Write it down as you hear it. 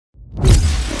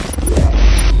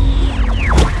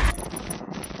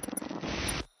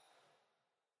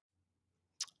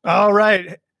All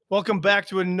right. Welcome back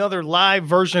to another live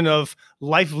version of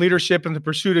Life Leadership in the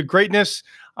Pursuit of Greatness.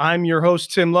 I'm your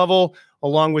host, Tim Lovell,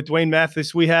 along with Dwayne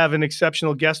Mathis. We have an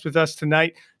exceptional guest with us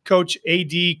tonight. Coach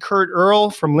AD Kurt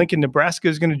Earl from Lincoln, Nebraska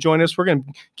is going to join us. We're going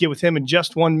to get with him in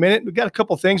just 1 minute. We've got a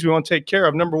couple things we want to take care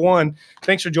of. Number one,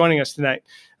 thanks for joining us tonight.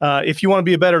 If you want to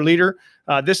be a better leader,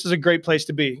 this is a great place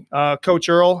to be. Coach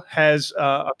Earl has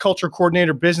a culture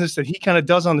coordinator business that he kind of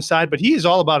does on the side, but he is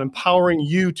all about empowering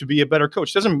you to be a better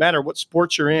coach. Doesn't matter what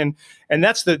sports you're in, and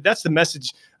that's the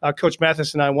message Coach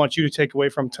Mathis and I want you to take away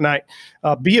from tonight.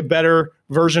 Be a better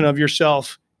version of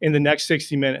yourself in the next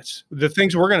 60 minutes. The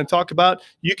things we're going to talk about,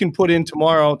 you can put in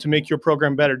tomorrow to make your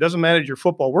program better. Doesn't matter your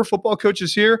football. We're football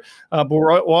coaches here, but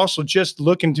we're also just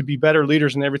looking to be better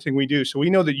leaders in everything we do. So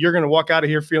we know that you're going to walk out of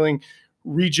here feeling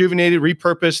rejuvenated,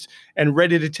 repurposed, and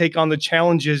ready to take on the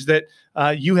challenges that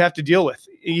you have to deal with,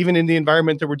 even in the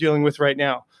environment that we're dealing with right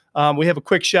now. We have a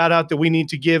quick shout out that we need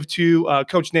to give to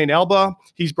Coach Nate Alba.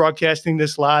 He's broadcasting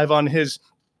this live on his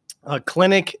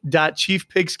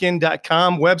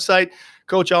clinic.chiefpigskin.com website.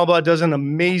 Coach Alba does an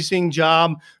amazing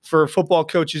job for football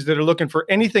coaches that are looking for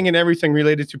anything and everything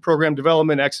related to program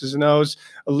development, X's and O's,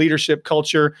 leadership,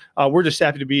 culture. We're just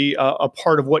happy to be a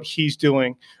part of what he's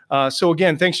doing. So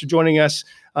again, thanks for joining us.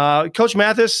 Coach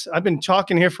Mathis, I've been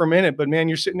talking here for a minute, but man,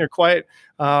 you're sitting there quiet.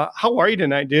 How are you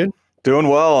tonight, dude? Doing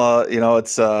well.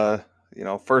 It's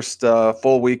first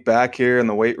full week back here in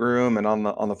the weight room and on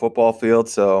the football field.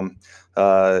 So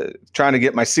trying to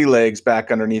get my sea legs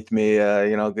back underneath me,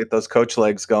 get those coach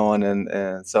legs going.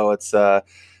 And so it's, I'll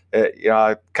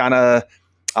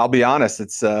be honest,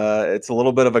 it's a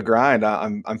little bit of a grind.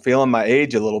 I'm feeling my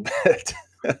age a little bit.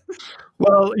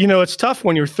 Well, it's tough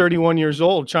when you're 31 years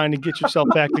old trying to get yourself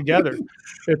back together.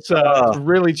 It's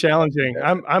really challenging.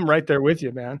 I'm right there with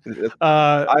you, man.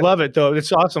 I love it, though.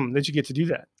 It's awesome that you get to do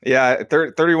that. Yeah,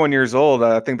 31 years old.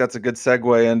 I think that's a good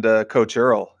segue into Coach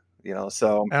Earl.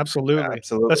 So absolutely.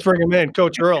 Let's bring him in.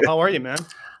 Coach Earl, how are you, man?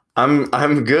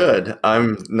 I'm good.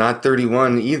 I'm not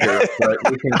 31 either, but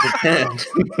we can pretend.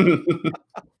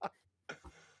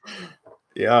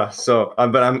 Yeah. So,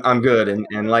 but I'm good.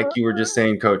 And like you were just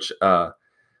saying, Coach,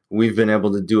 we've been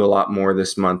able to do a lot more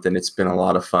this month, and it's been a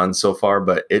lot of fun so far.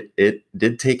 But it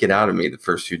did take it out of me the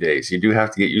first few days. You do have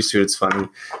to get used to it. It's funny.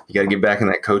 You got to get back in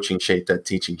that coaching shape, that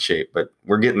teaching shape. But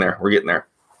we're getting there. We're getting there.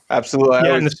 Absolutely.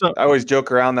 I always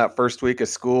joke around that first week of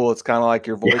school. It's kind of like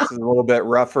your voice is a little bit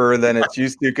rougher than it's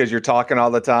used to because you're talking all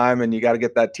the time, and you got to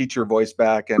get that teacher voice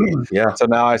back. And so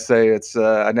now I say it's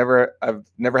I've never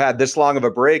had this long of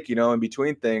a break, in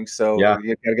between things. So you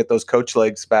got to get those coach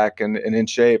legs back and in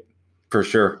shape. For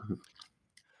sure.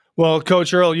 Well,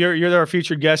 Coach Earl, you're our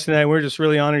featured guest tonight. We're just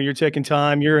really honored you're taking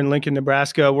time. You're in Lincoln,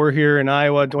 Nebraska. We're here in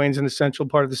Iowa. Dwayne's in the central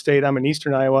part of the state. I'm in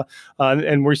eastern Iowa,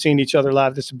 and we're seeing each other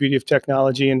live. That's the beauty of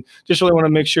technology, and just really want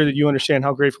to make sure that you understand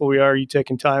how grateful we are you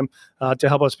taking time to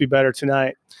help us be better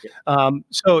tonight.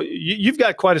 So you've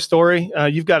got quite a story.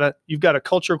 You've got a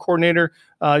culture coordinator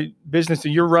business that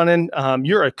you're running.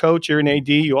 You're a coach. You're an AD.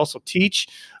 You also teach.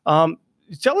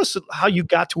 Tell us how you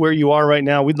got to where you are right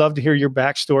now. We'd love to hear your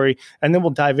backstory, and then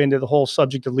we'll dive into the whole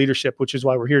subject of leadership, which is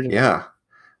why we're here tonight. Yeah.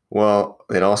 Well,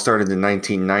 it all started in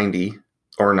 1990,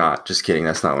 or not. Just kidding.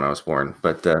 That's not when I was born.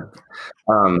 But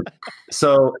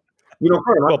so,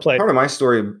 part of my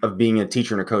story of being a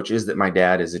teacher and a coach is that my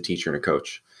dad is a teacher and a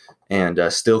coach, and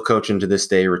still coaching to this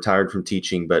day, retired from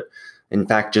teaching. But in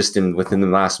fact, within the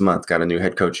last month, got a new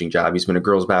head coaching job. He's been a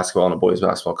girls basketball and a boys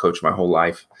basketball coach my whole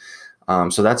life.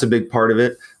 So that's a big part of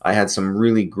it. I had some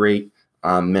really great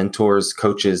mentors,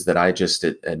 coaches that I just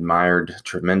admired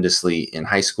tremendously in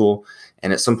high school.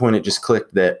 And at some point it just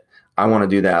clicked that I want to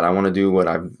do that. I want to do what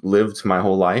I've lived my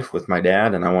whole life with my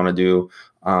dad. And I want to do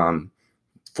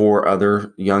for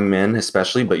other young men,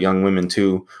 especially, but young women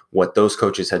too, what those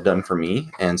coaches had done for me.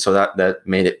 And so that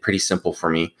made it pretty simple for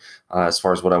me as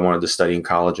far as what I wanted to study in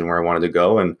college and where I wanted to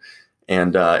go. And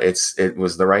it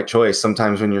was the right choice.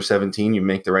 Sometimes when you're 17, you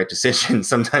make the right decision.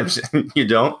 Sometimes you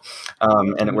don't.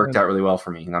 And it worked out really well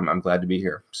for me. And I'm glad to be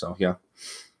here. So, yeah.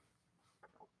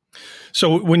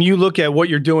 So when you look at what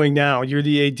you're doing now, you're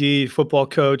the AD football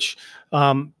coach.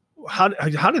 How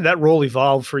did that role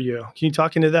evolve for you? Can you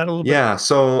talk into that a little bit? Yeah.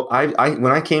 So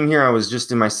when I came here, I was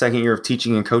just in my second year of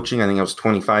teaching and coaching. I think I was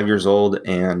 25 years old,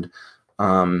 and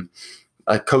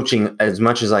coaching as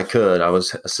much as I could. I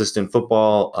was assistant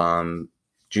football,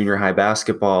 junior high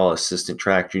basketball, assistant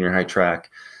track, junior high track,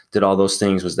 did all those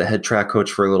things, was the head track coach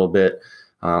for a little bit,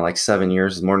 like 7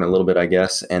 years, more than a little bit, I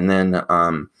guess. And then,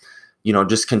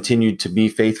 just continued to be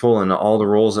faithful in all the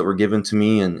roles that were given to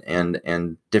me,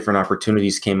 and different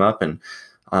opportunities came up. And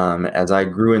as I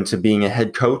grew into being a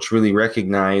head coach, really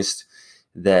recognized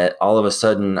that all of a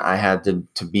sudden I had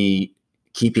to be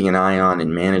keeping an eye on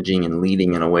and managing and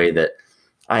leading in a way that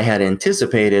I had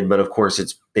anticipated. But of course,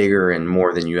 it's bigger and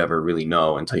more than you ever really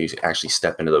know until you actually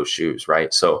step into those shoes,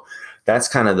 right? So that's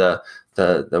kind of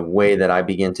the way that I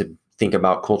begin to think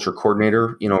about culture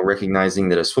coordinator, recognizing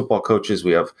that as football coaches,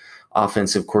 we have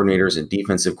offensive coordinators and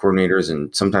defensive coordinators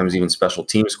and sometimes even special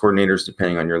teams coordinators,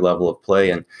 depending on your level of play.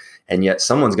 And yet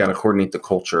someone's got to coordinate the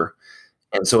culture.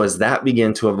 And so as that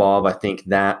began to evolve, I think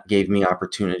that gave me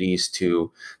opportunities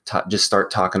to just start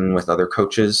talking with other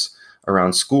coaches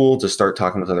around school, to start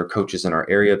talking with other coaches in our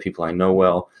area, people I know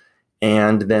well.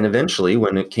 And then eventually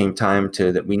when it came time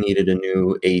that we needed a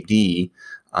new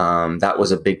AD, that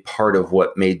was a big part of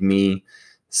what made me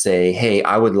say, hey,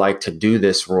 I would like to do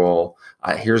this role.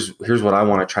 Here's what I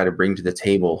want to try to bring to the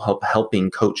table,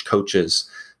 helping coaches.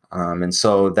 And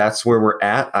so that's where we're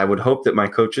at. I would hope that my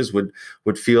coaches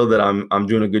would feel that I'm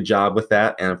doing a good job with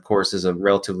that. And of course, as a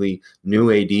relatively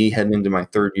new AD heading into my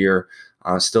third year,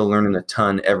 still learning a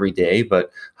ton every day,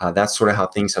 but that's sort of how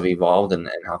things have evolved and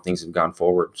how things have gone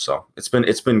forward. So it's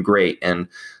been great, and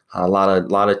a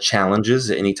lot of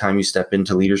challenges anytime you step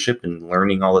into leadership and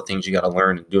learning all the things you got to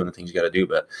learn and doing the things you got to do.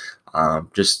 But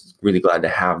just really glad to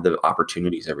have the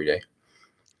opportunities every day.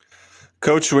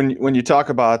 Coach, when you talk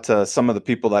about some of the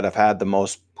people that have had the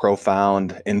most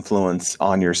profound influence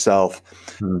on yourself,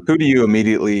 who do you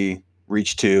immediately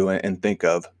reach to and think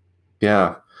of?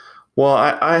 Yeah. Well,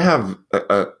 I have,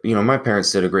 my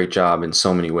parents did a great job in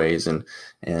so many ways,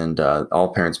 and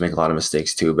all parents make a lot of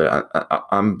mistakes too. But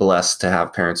I'm blessed to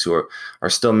have parents who are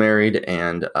still married,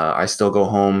 and I still go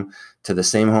home to the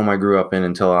same home I grew up in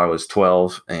until I was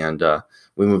 12, and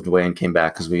we moved away and came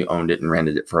back because we owned it and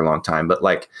rented it for a long time. But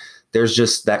there's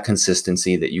just that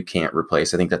consistency that you can't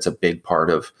replace. I think that's a big part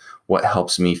of what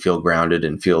helps me feel grounded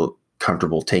and feel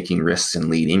comfortable taking risks and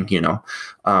leading.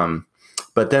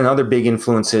 But then other big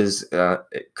influences,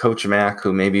 Coach Mack,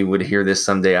 who maybe would hear this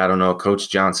someday, I don't know, Coach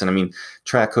Johnson,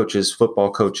 track coaches,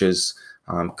 football coaches,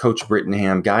 Coach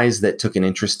Brittenham, guys that took an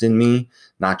interest in me,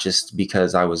 not just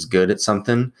because I was good at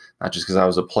something, not just because I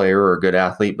was a player or a good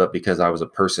athlete, but because I was a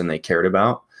person they cared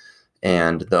about.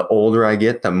 And the older I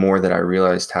get, the more that I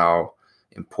realized how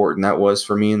important that was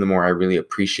for me, and the more I really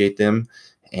appreciate them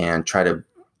and try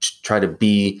to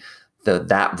be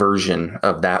that version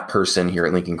of that person here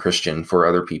at Lincoln Christian for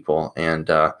other people. And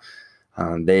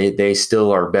they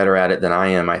still are better at it than I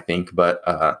am, I think. But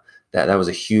that was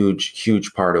a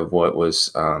huge part of what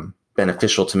was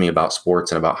beneficial to me about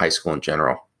sports and about high school in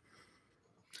general.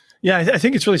 Yeah, I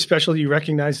think it's really special that you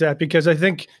recognize that, because I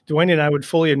think Dwayne and I would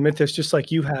fully admit this, just like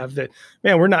you have, that,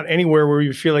 man, we're not anywhere where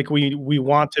we feel like we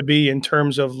want to be in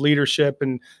terms of leadership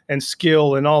and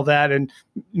skill and all that, and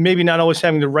maybe not always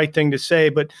having the right thing to say.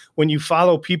 But when you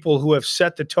follow people who have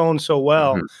set the tone so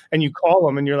well, and you call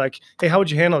them and you're like, hey, how would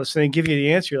you handle this? And they give you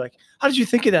the answer. You're like, how did you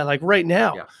think of that? Like right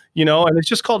now, and it's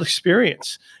just called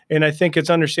experience. And I think it's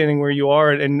understanding where you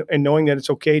are and knowing that it's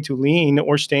okay to lean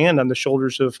or stand on the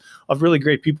shoulders of really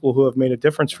great people who have made a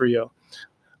difference for you.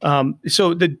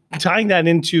 So tying that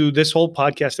into this whole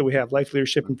podcast that we have, Life,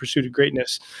 Leadership, and Pursuit of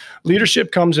Greatness.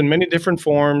 Leadership comes in many different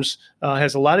forms,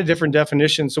 has a lot of different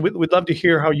definitions. So we'd love to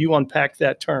hear how you unpack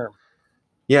that term.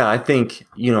 Yeah, I think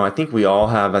we all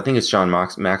have, I think it's John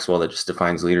Maxwell that just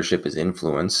defines leadership as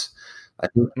influence.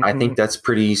 I think that's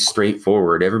pretty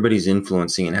straightforward. Everybody's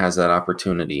influencing and has that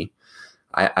opportunity.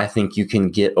 I think you can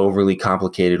get overly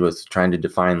complicated with trying to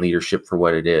define leadership for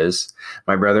what it is.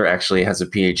 My brother actually has a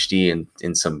PhD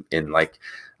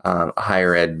in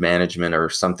higher ed management or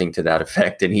something to that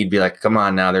effect, and he'd be like, "Come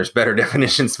on, now, there's better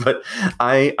definitions." But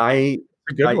I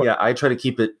try to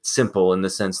keep it simple in the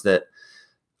sense that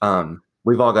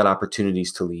we've all got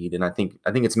opportunities to lead. And I think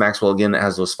it's Maxwell again that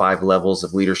has those 5 levels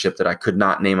of leadership that I could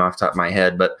not name off the top of my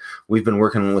head, but we've been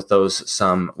working with those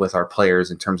some with our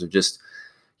players in terms of just,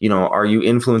 are you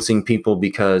influencing people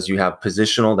because you have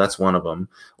positional? That's one of them.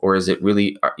 Or is it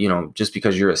really, just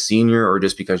because you're a senior or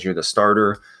just because you're the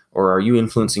starter? Or are you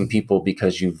influencing people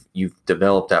because you've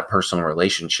developed that personal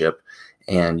relationship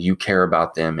and you care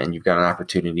about them and you've got an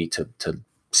opportunity to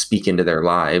speak into their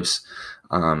lives?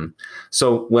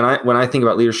 So when I think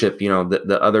about leadership,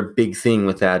 the other big thing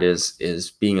with that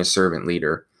is being a servant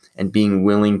leader and being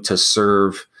willing to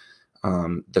serve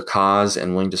the cause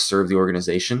and willing to serve the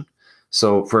organization.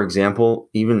 So, for example,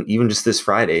 even just this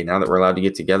Friday, now that we're allowed to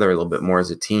get together a little bit more as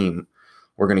a team,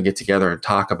 we're going to get together and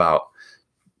talk about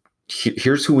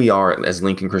here's who we are as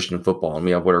Lincoln Christian Football, and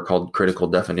we have what are called critical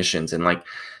definitions, and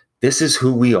this is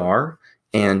who we are.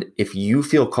 And if you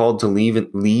feel called to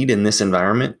lead in this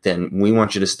environment, then we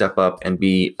want you to step up and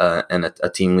be a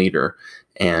team leader.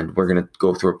 and we're going to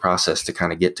go through a process to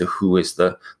kind of get to who is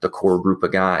the core group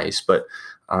of guys. But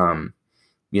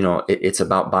it's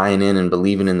about buying in and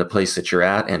believing in the place that you're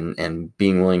at, and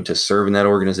being willing to serve in that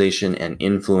organization and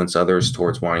influence others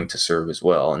towards wanting to serve as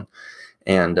well.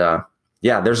 And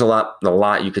there's a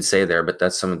lot you could say there, but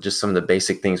that's some of the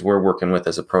basic things we're working with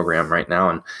as a program right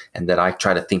now, and that I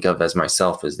try to think of as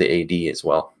myself as the AD as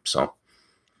well. So,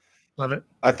 love it.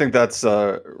 I think that's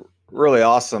really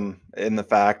awesome in the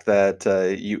fact that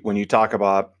when you talk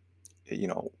about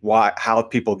how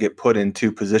people get put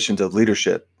into positions of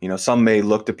leadership, some may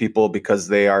look to people because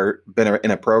they are been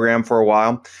in a program for a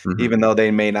while, mm-hmm. even though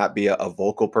they may not be a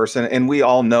vocal person. And we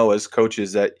all know as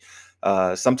coaches that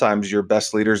sometimes your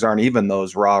best leaders aren't even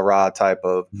those rah type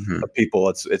of, mm-hmm. of people.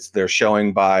 It's they're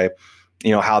showing by,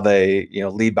 how they,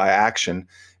 lead by action.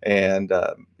 And,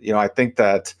 I think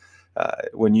that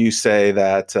when you say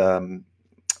that, to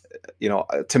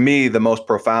me, the most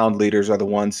profound leaders are the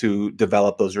ones who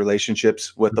develop those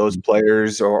relationships with those mm-hmm.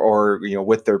 players or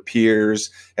with their peers.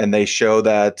 And they show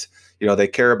that, they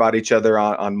care about each other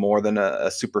on more than a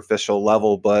superficial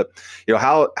level. But,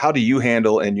 how do you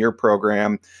handle in your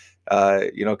program,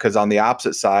 because on the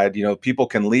opposite side, people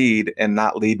can lead and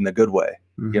not lead in a good way,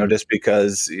 mm-hmm. Just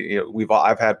because,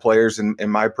 I've had players in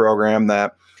my program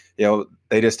that,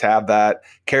 they just have that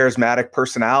charismatic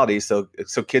personality. So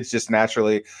kids just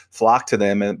naturally flock to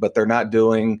them, but they're not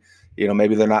doing,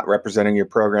 maybe they're not representing your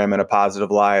program in a positive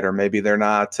light, or maybe they're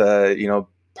not,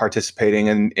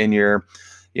 participating in your,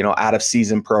 out of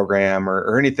season program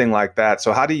or anything like that.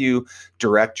 So how do you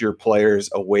direct your players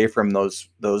away from those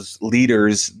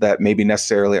leaders that maybe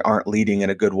necessarily aren't leading in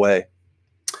a good way?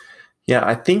 Yeah,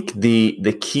 I think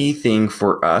the key thing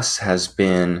for us has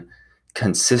been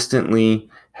consistently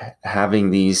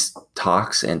having these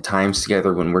talks and times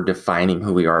together when we're defining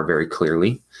who we are very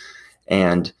clearly.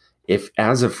 And if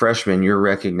as a freshman, you're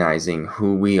recognizing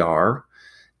who we are,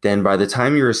 then by the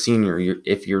time you're a senior,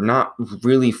 if you're not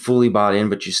really fully bought in,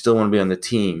 but you still want to be on the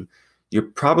team, you're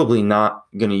probably not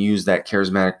going to use that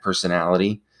charismatic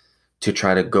personality to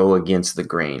try to go against the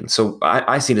grain. So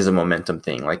I see it as a momentum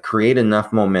thing, like create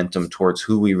enough momentum towards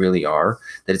who we really are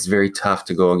that it's very tough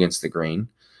to go against the grain.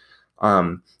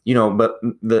 But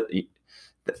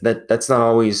that's not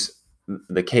always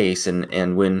the case.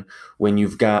 And when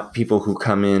you've got people who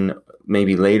come in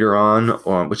maybe later on,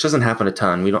 which doesn't happen a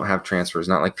ton, we don't have transfers,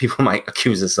 not like people might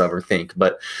accuse us of or think,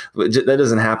 but that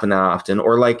doesn't happen that often.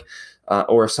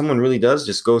 Or if someone really does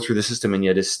just go through the system and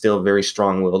yet is still very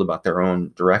strong-willed about their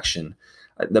own direction,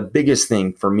 the biggest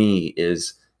thing for me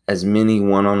is as many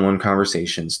one-on-one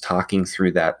conversations, talking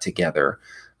through that together,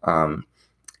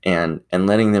 and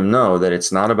letting them know that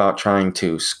it's not about trying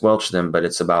to squelch them, but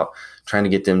it's about trying to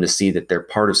get them to see that they're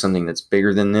part of something that's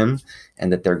bigger than them,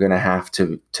 and that they're going to have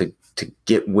to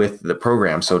get with the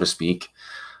program, so to speak,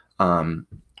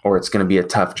 or it's going to be a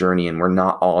tough journey, and we're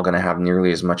not all going to have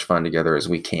nearly as much fun together as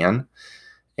we can.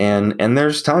 And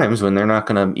there's times when they're not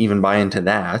going to even buy into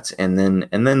that, and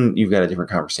then you've got a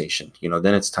different conversation.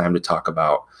 Then it's time to talk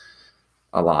about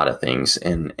a lot of things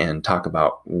and talk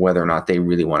about whether or not they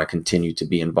really want to continue to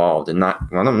be involved. And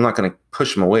I'm not going to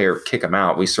push them away or kick them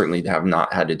out. We certainly have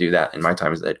not had to do that in my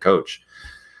time as the head coach.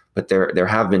 But there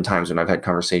have been times when I've had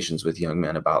conversations with young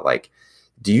men about, like,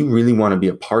 do you really want to be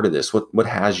a part of this? What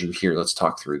has you here? Let's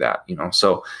talk through that.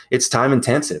 So it's time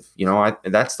intensive.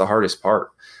 That's the hardest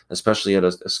part, especially at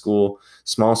a school,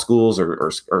 small schools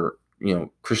or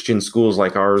Christian schools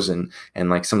like ours, and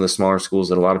like some of the smaller schools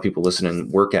that a lot of people listen and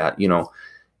work at. We got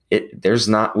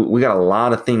a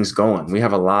lot of things going. We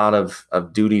have a lot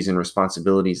of duties and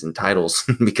responsibilities and titles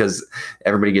because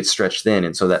everybody gets stretched thin.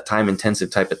 And so that time intensive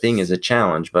type of thing is a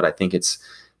challenge, but I think it's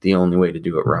the only way to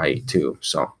do it right too.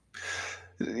 So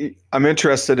I'm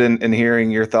interested in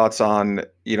hearing your thoughts on,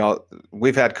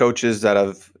 we've had coaches that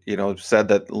have, said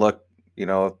that, look,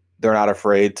 they're not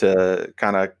afraid to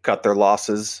kind of cut their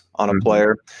losses on a mm-hmm.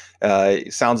 player.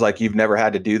 It sounds like you've never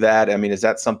had to do that. I mean, is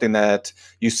that something that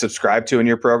you subscribe to in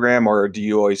your program, or do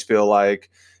you always feel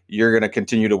like you're going to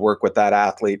continue to work with that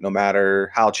athlete no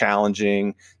matter how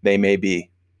challenging they may be?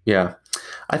 Yeah,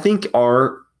 I think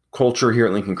our culture here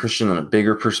at Lincoln Christian on a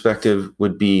bigger perspective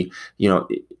would be,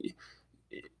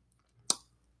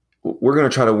 we're going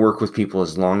to try to work with people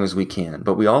as long as we can,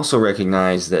 but we also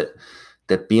recognize that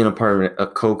being a part of a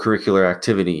co-curricular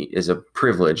activity is a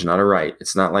privilege, not a right.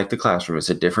 It's not like the classroom. It's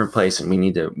a different place, and we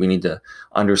need to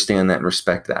understand that and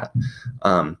respect that.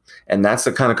 And that's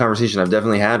the kind of conversation I've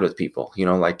definitely had with people.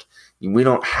 Like, you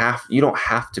don't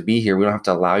have to be here. We don't have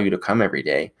to allow you to come every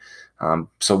day.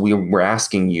 So we're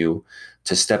asking you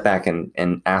to step back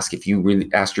and ask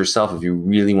yourself if you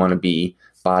really want to be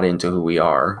bought into who we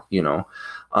are,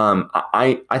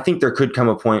 I think there could come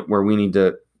a point where we need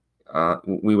to,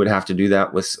 we would have to do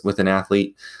that with an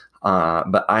athlete.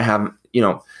 But I haven't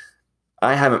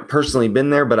personally been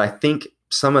there, but I think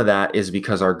some of that is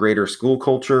because our greater school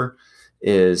culture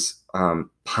is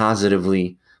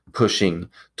positively pushing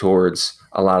towards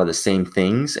a lot of the same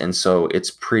things. And so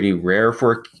it's pretty rare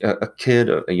for a kid,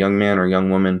 a young man or young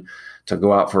woman, to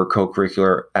go out for a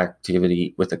co-curricular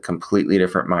activity with a completely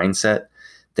different mindset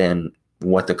than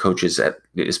what the coach is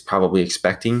probably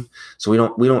expecting. So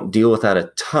we don't deal with that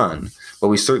a ton, but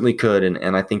we certainly could.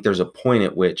 And I think there's a point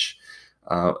at which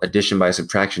addition by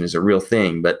subtraction is a real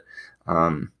thing. But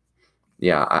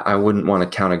I wouldn't want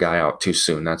to count a guy out too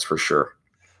soon. That's for sure.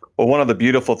 Well, one of the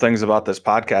beautiful things about this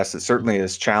podcast, it certainly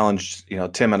has challenged,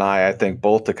 Tim and I think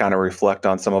both to kind of reflect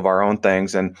on some of our own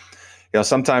things. And,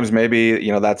 sometimes maybe,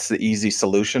 that's the easy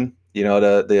solution,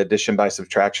 to the addition by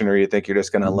subtraction, or you think you're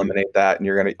just going to eliminate that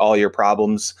and all your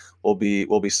problems will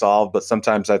be solved. But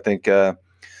sometimes I think,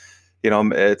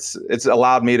 it's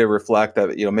allowed me to reflect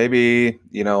that, maybe,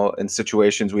 in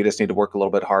situations we just need to work a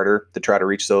little bit harder to try to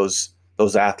reach those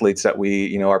athletes that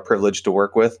we, are privileged to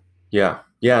work with. Yeah.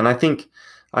 Yeah. And I think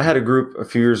I had a group a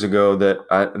few years ago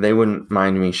that they wouldn't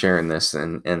mind me sharing this,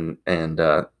 so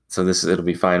it'll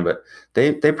be fine. But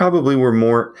they probably were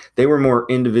more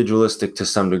individualistic to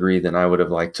some degree than I would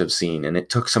have liked to have seen, and it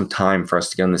took some time for us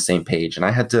to get on the same page. And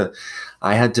I had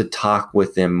to talk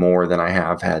with them more than I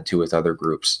have had to with other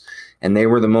groups. And they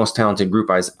were the most talented group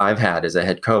I've had as a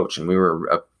head coach, and we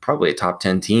were probably a top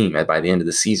 10 team by the end of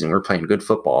the season. We were playing good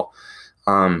football,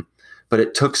 but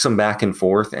it took some back and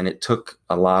forth, and it took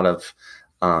a lot of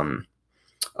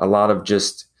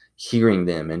just hearing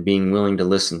them and being willing to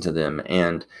listen to them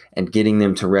and getting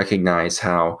them to recognize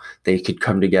how they could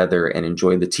come together and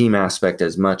enjoy the team aspect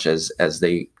as much as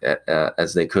they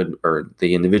could, or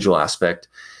the individual aspect.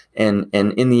 And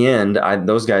in the end,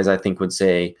 those guys, I think, would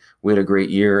say we had a great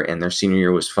year and their senior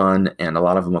year was fun and a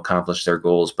lot of them accomplished their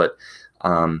goals. But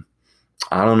I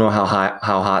don't know how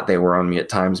hot they were on me at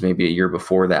times, maybe a year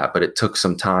before that, but it took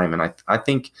some time. And I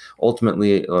think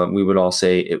ultimately we would all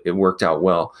say it worked out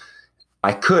well.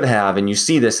 I could have, and you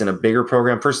see this in a bigger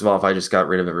program. First of all, if I just got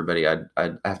rid of everybody, I'd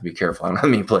have to be careful. I don't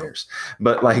have many players,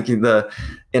 but like in a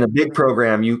big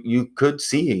program, you could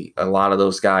see a lot of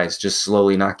those guys just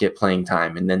slowly not get playing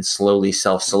time and then slowly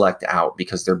self-select out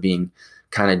because they're being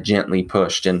kind of gently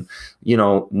pushed. And,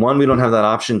 one, we don't have that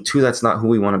option. Two, that's not who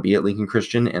we want to be at Lincoln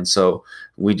Christian. And so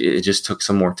it just took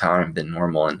some more time than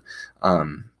normal,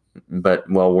 and but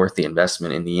well worth the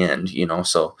investment in the end,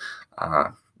 so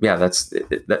that's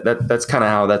kind of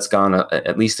how that's gone,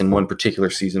 at least in one particular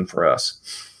season for us.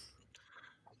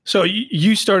 So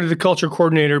you started the culture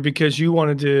coordinator because you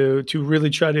wanted to really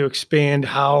try to expand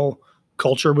how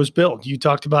culture was built. You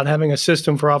talked about having a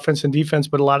system for offense and defense,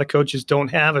 but a lot of coaches don't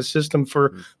have a system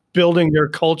for building their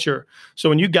culture. So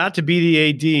when you got to be the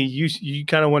AD, you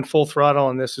kind of went full throttle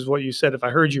on this, is what you said, if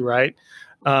I heard you right.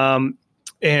 And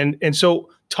so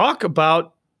talk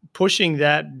about pushing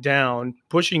that down,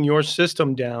 pushing your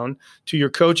system down to your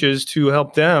coaches to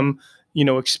help them,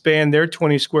 expand their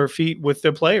 20 square feet with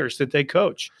the players that they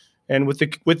coach and with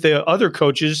the other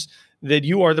coaches that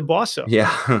you are the boss of.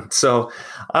 Yeah. So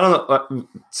I don't know.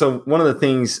 So one of the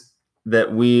things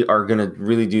that we are going to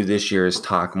really do this year is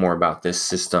talk more about this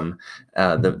system,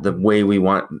 the way we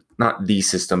want, not the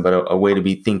system, but a way to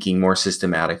be thinking more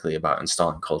systematically about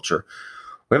installing culture.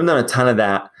 We haven't done a ton of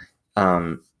that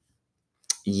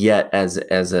yet as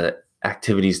a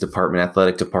activities department,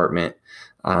 athletic department,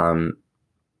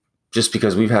 just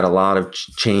because we've had a lot of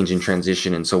change and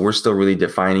transition. And so we're still really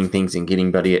defining things and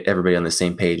getting everybody on the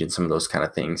same page and some of those kind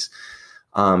of things.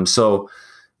 So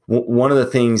one of the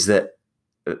things that,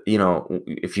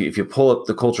 if you pull up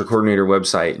the culture coordinator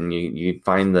website and you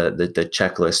find the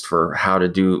checklist for how to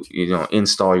do,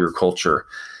 install your culture,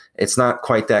 it's not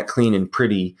quite that clean and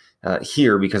pretty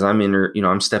here, because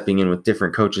I'm stepping in with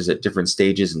different coaches at different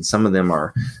stages, and some of them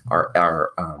are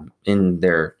in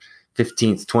their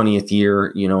 15th, 20th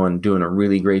year, and doing a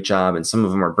really great job, and some of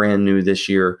them are brand new this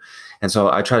year, and so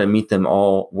I try to meet them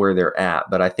all where they're at.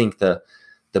 But I think the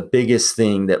biggest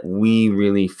thing that we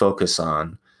really focus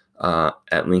on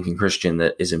at Lincoln Christian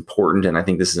that is important, and I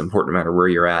think this is important no matter where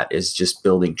you're at, is just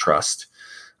building trust.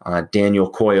 Daniel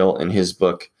Coyle, in his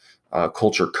book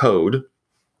Culture Code,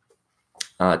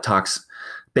 talks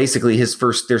basically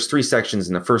there's 3 sections,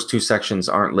 and the first 2 sections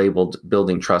aren't labeled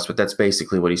building trust, but that's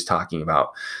basically what he's talking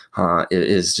about.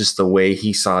 Is just the way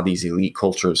he saw these elite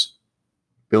cultures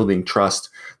building trust,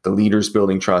 the leaders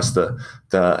building trust,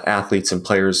 the athletes and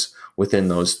players within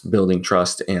those building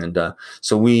trust. And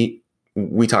so we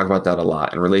we talk about that a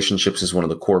lot, and relationships is one of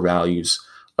the core values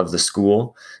of the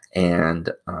school. And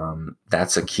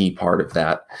that's a key part of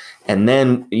that. And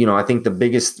then, I think the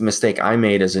biggest mistake I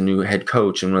made as a new head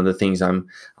coach, and one of the things I'm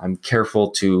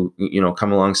careful to,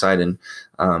 come alongside and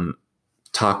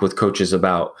talk with coaches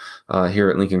about here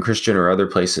at Lincoln Christian or other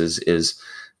places, is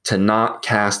to not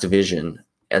cast vision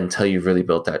until you've really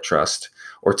built that trust,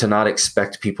 or to not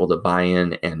expect people to buy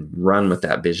in and run with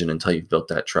that vision until you've built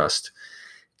that trust.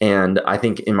 And I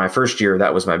think in my first year,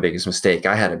 that was my biggest mistake.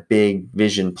 I had a big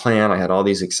vision plan. I had all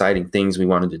these exciting things we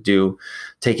wanted to do,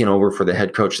 taking over for the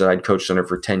head coach that I'd coached under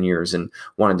for 10 years and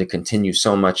wanted to continue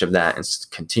so much of that and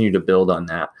continue to build on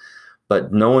that.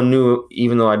 But no one knew,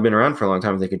 even though I'd been around for a long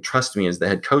time, if they could trust me as the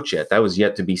head coach yet. That was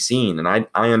yet to be seen. And I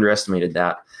underestimated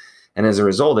that. And as a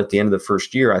result, at the end of the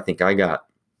first year, I think I got,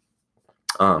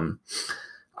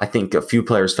 I think a few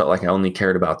players felt like I only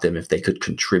cared about them if they could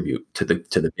contribute to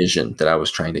the vision that I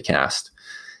was trying to cast.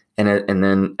 And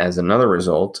then as another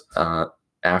result, so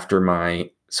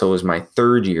it was my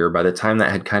third year, by the time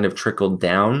that had kind of trickled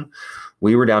down,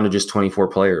 we were down to just 24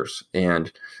 players.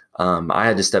 And I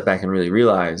had to step back and really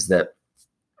realize that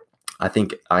I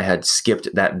think I had skipped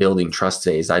that building trust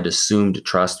phase. I'd assumed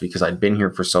trust because I'd been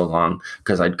here for so long,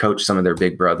 because I'd coached some of their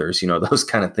big brothers, those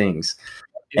kind of things.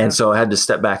 Yeah. And so I had to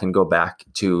step back and go back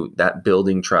to that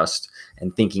building trust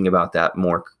and thinking about that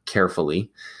more carefully.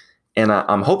 And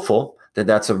I'm hopeful that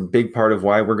that's a big part of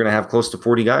why we're going to have close to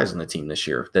 40 guys on the team this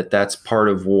year, that's part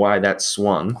of why that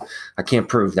swung. I can't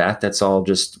prove that. That's all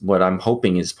just what I'm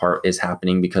hoping is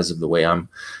happening because of the way I'm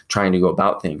trying to go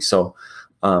about things. So,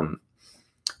 now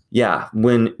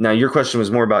your question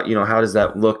was more about, how does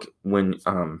that look when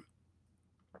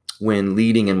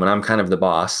leading and when I'm kind of the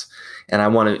boss. And I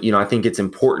want to, I think it's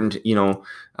important,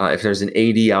 if there's an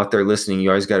AD out there listening, you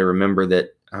always got to remember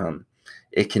that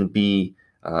it can be,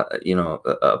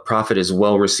 a prophet is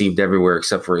well received everywhere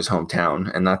except for his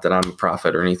hometown. And not that I'm a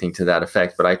prophet or anything to that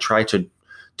effect, but I try to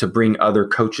bring other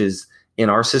coaches in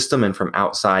our system and from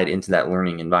outside into that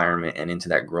learning environment and into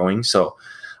that growing. So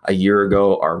a year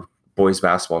ago, our boys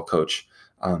basketball coach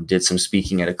did some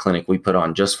speaking at a clinic we put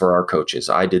on just for our coaches.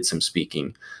 I did some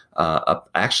speaking. A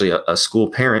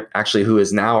school parent, who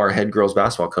is now our head girls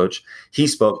basketball coach, he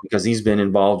spoke because he's been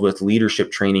involved with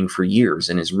leadership training for years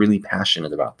and is really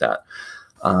passionate about that.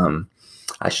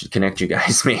 I should connect you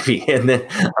guys maybe. And then,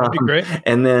 that'd be great.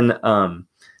 And then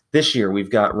this year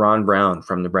we've got Ron Brown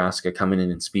from Nebraska coming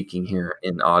in and speaking here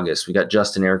in August. We got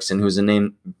Justin Erickson, who's a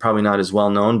name probably not as well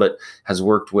known, but has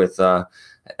worked with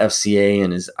FCA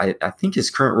and I think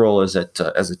his current role is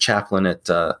as a chaplain at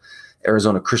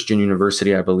Arizona Christian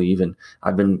University, I believe. And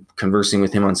I've been conversing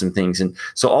with him on some things. And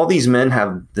so all these men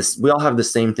have this, we all have the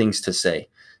same things to say,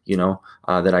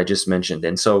 that I just mentioned.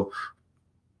 And so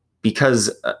because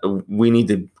we need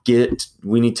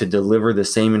to deliver the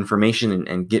same information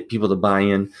and get people to buy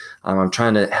in. I'm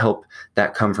trying to help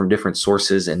that come from different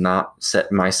sources and not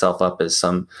set myself up as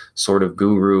some sort of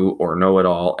guru or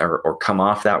know-it-all or come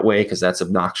off that way, because that's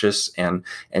obnoxious, and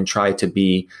try to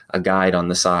be a guide on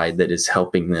the side that is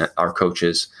helping our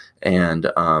coaches and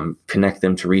connect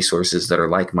them to resources that are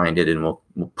like-minded and will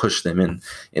push them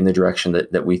in the direction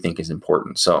that we think is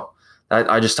important. So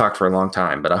I just talked for a long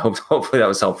time, but I hopefully that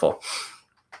was helpful.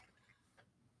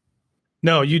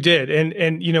 No, you did.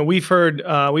 And we've heard,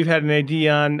 we've had an AD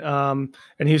on,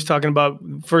 and he was talking about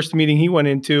first meeting he went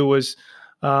into was,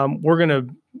 we're going to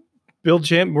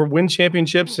win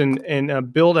championships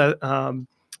and build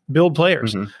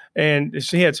players. Mm-hmm. And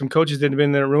so he had some coaches that had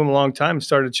been in that room a long time and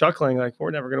started chuckling like,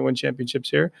 we're never going to win championships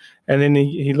here. And then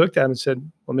he looked at him and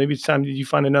said, well, maybe it's time that you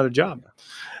find another job.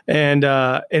 And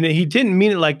he didn't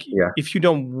mean it like, if you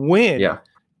don't win,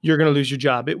 you're going to lose your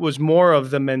job. It was more of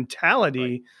the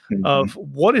mentality of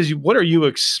what are you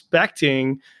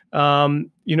expecting,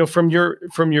 from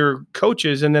your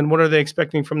coaches, and then what are they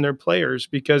expecting from their players?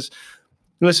 Because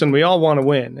listen, we all want to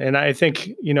win. And I think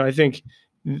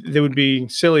it would be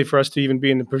silly for us to even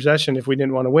be in the possession if we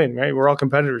didn't want to win, right? We're all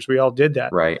competitors. We all did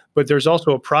that. Right. But there's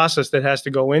also a process that has to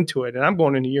go into it. And I'm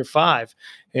going into year 5.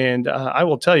 And I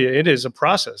will tell you, it is a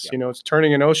process. Yeah. It's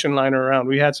turning an ocean liner around.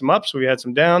 We had some ups, we had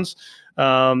some downs.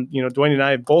 Dwayne and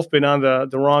I have both been on the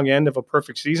wrong end of a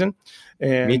perfect season.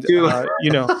 And, me too.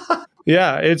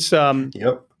 It's,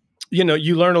 yep.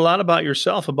 You learn a lot about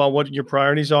yourself, about what your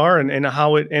priorities are and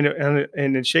how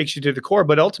it shakes you to the core.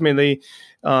 But ultimately,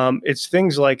 it's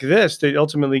things like this that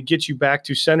ultimately get you back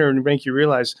to center and make you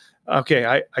realize, okay,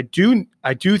 I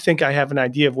do think I have an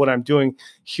idea of what I'm doing.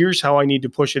 Here's how I need to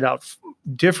push it out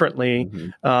differently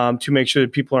to make sure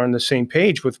that people are on the same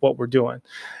page with what we're doing.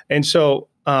 And so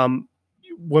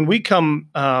when we come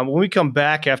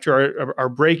back after our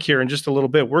break here in just a little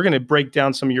bit, we're going to break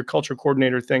down some of your culture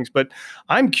coordinator things. But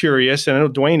I'm curious, and I know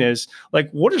Dwayne is, like,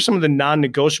 what are some of the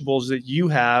non-negotiables that you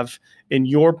have in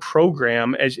your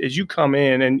program as you come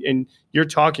in and you're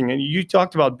talking, and you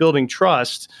talked about building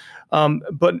trust,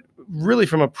 but really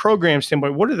from a program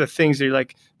standpoint, what are the things that you're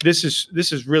like, this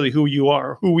is really who you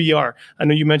are, who we are? I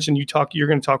know you mentioned you're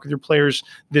going to talk with your players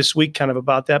this week kind of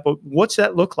about that, but what's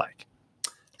that look like?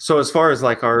 So as far as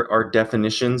like our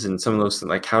definitions and some of those,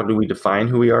 like, how do we define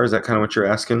who we are? Is that kind of what you're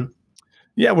asking?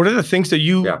 Yeah. What are the things that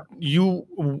you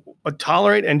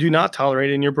tolerate and do not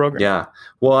tolerate in your program? Yeah.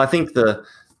 Well, I think the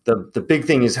big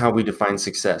thing is how we define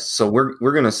success. So we're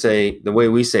going to say, the way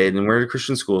we say it, and we're at a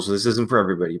Christian school, so this isn't for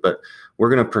everybody, but we're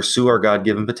going to pursue our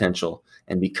God-given potential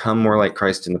and become more like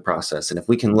Christ in the process. And if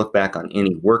we can look back on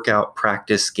any workout,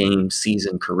 practice, game,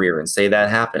 season, career, and say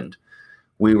that happened,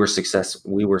 we were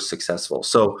successful.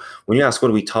 So when you ask what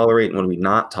do we tolerate and what do we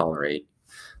not tolerate,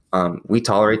 we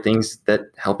tolerate things that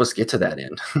help us get to that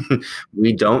end.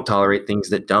 We don't tolerate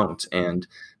things that don't. And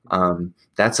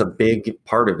that's a big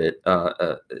part of it,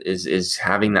 is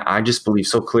having that. I just believe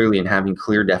so clearly in having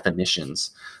clear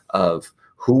definitions of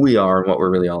who we are and what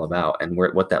we're really all about and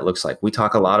what that looks like. We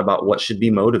talk a lot about what should be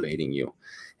motivating you.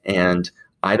 And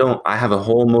I have a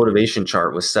whole motivation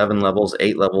chart with 7 levels,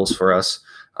 8 levels for us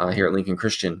here at Lincoln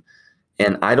Christian.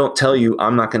 And I don't tell you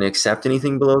I'm not going to accept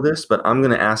anything below this, but I'm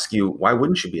going to ask you, why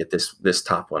wouldn't you be at this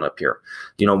top one up here?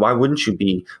 Why wouldn't you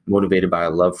be motivated by a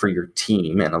love for your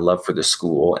team and a love for the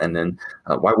school? And then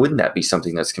why wouldn't that be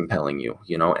something that's compelling you?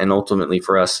 And ultimately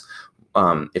for us,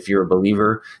 if you're a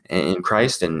believer in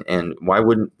Christ, and why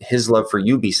wouldn't his love for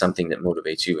you be something that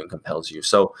motivates you and compels you?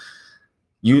 So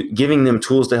you giving them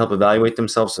tools to help evaluate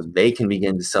themselves so they can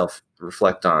begin to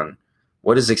self-reflect on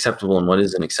what is acceptable and what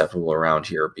isn't acceptable around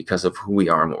here because of who we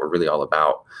are and what we're really all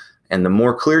about. And the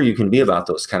more clear you can be about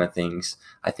those kind of things,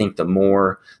 I think the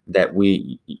more that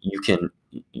you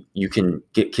can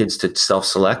get kids to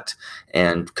self-select,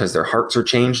 and because their hearts are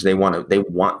changed, they want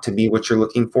to be what you're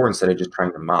looking for instead of just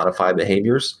trying to modify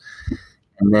behaviors.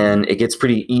 And then it gets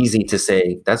pretty easy to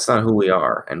say, that's not who we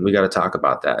are, and we got to talk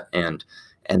about that. And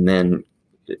then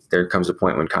there comes a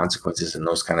point when consequences and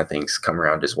those kind of things come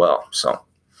around as well. So.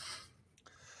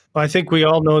 Well, I think we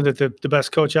all know that the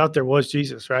best coach out there was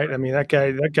Jesus, right? I mean, that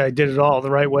guy did it all the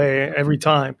right way every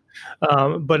time.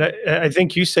 But I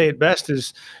think you say it best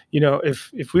is,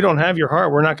 if we don't have your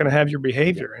heart, we're not going to have your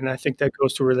behavior. And I think that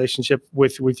goes to a relationship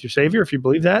with your Savior, if you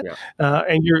believe that,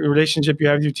 and your relationship you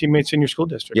have with your teammates in your school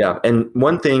district. Yeah. And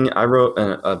one thing I wrote,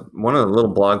 one of the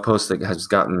little blog posts that has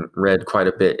gotten read quite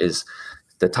a bit is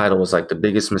the title was like, the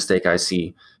biggest mistake I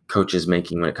see coaches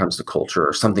making when it comes to culture,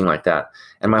 or something like that.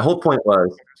 And my whole point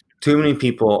was, too many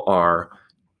people are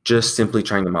just simply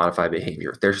trying to modify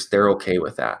behavior. They're okay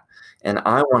with that. And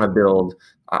I want to build,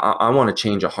 I want to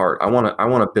change a heart. I want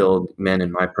to build men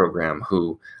in my program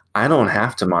who I don't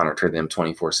have to monitor them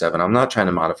 24/7. I'm not trying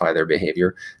to modify their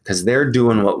behavior because they're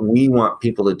doing what we want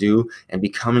people to do and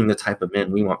becoming the type of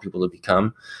men we want people to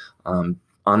become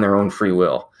on their own free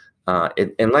will.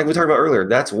 And like we talked about earlier,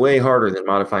 that's way harder than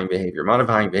modifying behavior.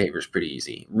 Modifying behavior is pretty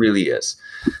easy, really is.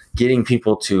 Getting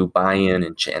people to buy in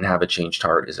and have a changed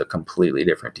heart is a completely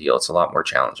different deal. It's a lot more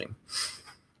challenging.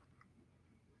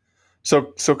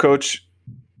 So Coach,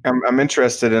 I'm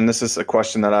interested, and this is a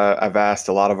question that I've asked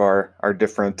a lot of our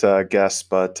different guests,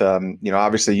 but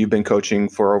obviously you've been coaching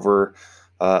for over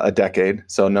a decade,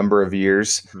 so a number of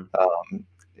years.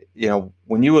 Mm-hmm.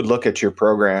 When you would look at your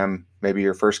program, maybe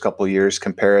your first couple of years,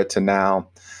 compare it to now,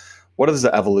 what is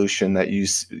the evolution that you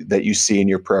see in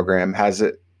your program? Has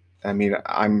it? I mean,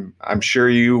 I'm sure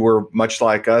you were much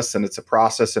like us, and it's a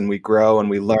process, and we grow and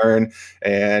we learn.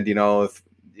 And if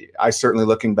I certainly,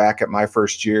 looking back at my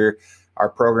first year, our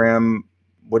program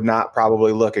would not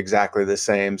probably look exactly the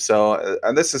same. So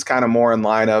and this is kind of more in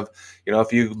line of,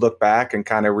 if you look back and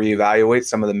kind of reevaluate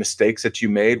some of the mistakes that you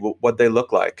made, what they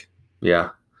look like. Yeah.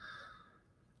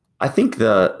 I think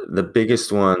the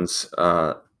biggest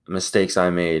mistakes I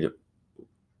made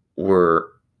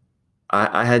were,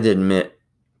 I had to admit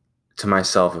to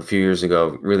myself a few years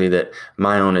ago, really, that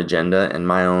my own agenda and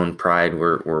my own pride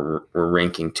were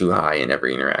ranking too high in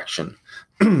every interaction.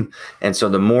 And so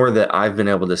the more that I've been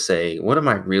able to say, what am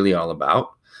I really all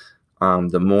about?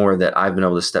 The more that I've been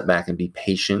able to step back and be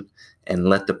patient and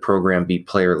let the program be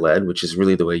player led, which is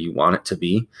really the way you want it to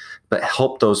be, but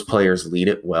help those players lead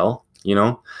it well.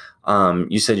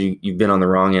 You said you've been on the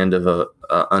wrong end of a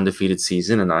undefeated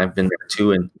season, and I've been there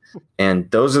too.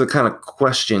 And those are the kind of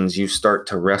questions you start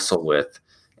to wrestle with,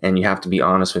 and you have to be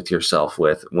honest with yourself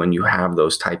with when you have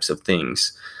those types of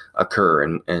things occur.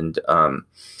 And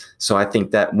So I think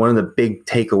that one of the big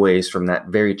takeaways from that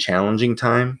very challenging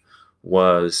time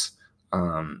was,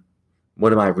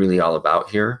 what am I really all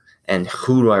about here? And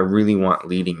who do I really want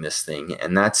leading this thing?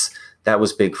 And that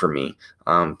was big for me,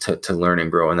 to learn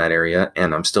and grow in that area.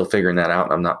 And I'm still figuring that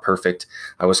out. I'm not perfect.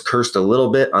 I was cursed a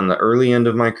little bit on the early end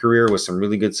of my career with some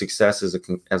really good success as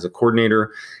a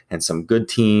coordinator and some good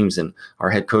teams. And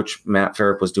our head coach, Matt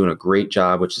Farrop, was doing a great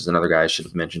job, which is another guy I should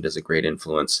have mentioned as a great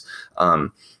influence.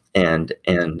 And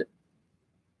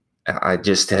I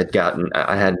just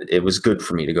it was good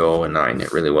for me to go 0-9.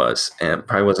 It really was. And it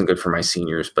probably wasn't good for my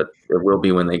seniors, but it will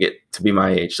be when they get to be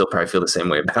my age. They'll probably feel the same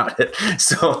way about it.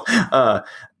 So, I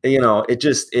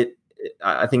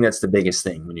think that's the biggest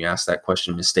thing when you ask that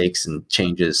question, mistakes and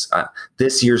changes.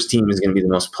 This year's team is going to be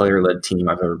the most player-led team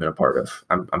I've ever been a part of.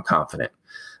 I'm confident,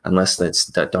 unless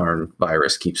that darn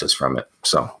virus keeps us from it.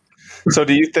 So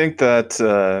do you think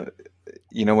that,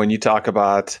 when you talk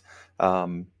about,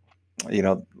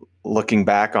 looking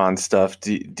back on stuff,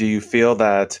 do you feel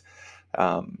that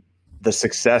the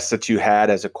success that you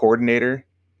had as a coordinator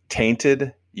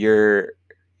tainted your,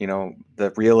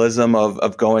 the realism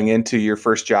of going into your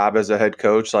first job as a head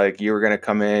coach? Like, you were going to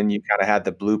come in, you kind of had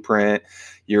the blueprint,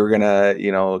 you were going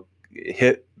to,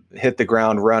 hit the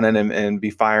ground running and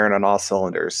be firing on all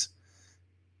cylinders.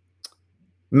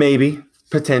 Maybe,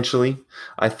 potentially.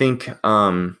 I think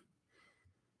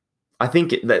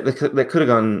that could have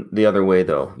gone the other way,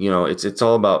 though. It's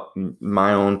all about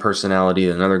my own personality,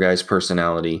 another guy's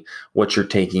personality, what you're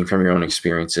taking from your own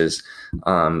experiences,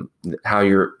 how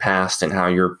your past and how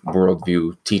your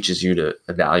worldview teaches you to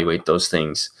evaluate those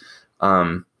things.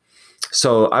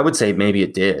 So I would say maybe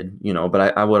it did,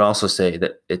 but I would also say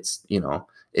that it's,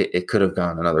 it could have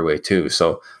gone another way too.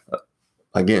 So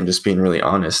again, just being really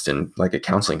honest and like a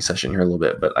counseling session here a little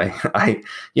bit, but I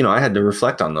had to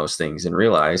reflect on those things and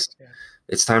realize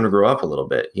it's time to grow up a little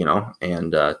bit,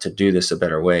 and to do this a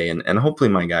better way. And hopefully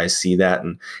my guys see that.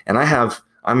 And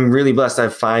I'm really blessed. I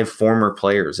have 5 former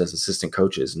players as assistant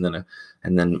coaches, and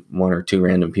then 1 or 2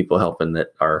 random people helping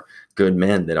that are good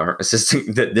men that aren't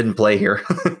assistant, that didn't play here.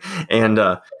 And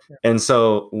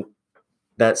so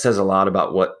that says a lot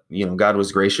about what, God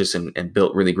was gracious and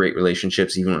built really great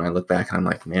relationships. Even when I look back and I'm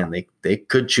like, man, they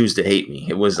could choose to hate me.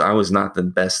 I was not the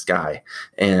best guy.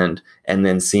 And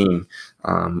then seeing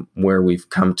where we've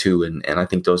come to, and I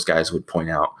think those guys would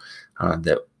point out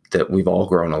that we've all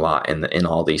grown a lot in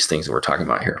all these things that we're talking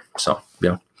about here. So,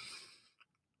 yeah.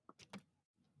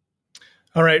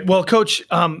 All right. Well, Coach,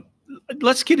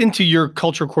 let's get into your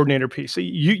culture coordinator piece.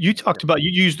 You talked about, you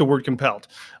used the word compelled.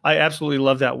 I absolutely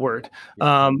love that word.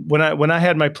 When I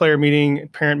had my parent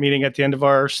meeting at the end of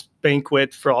our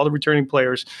banquet for all the returning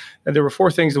players, and there were 4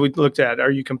 things that we looked at.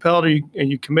 Are you compelled? Are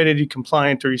you committed? Are you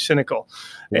compliant? Are you cynical?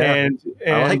 Yeah, and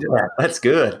I like that. That's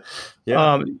good.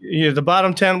 Yeah. The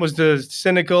bottom 10 was the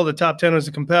cynical. The top 10 was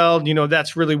the compelled.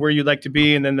 That's really where you'd like to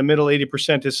be. And then the middle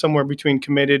 80% is somewhere between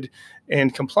committed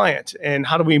and compliant. And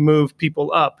how do we move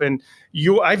people up? And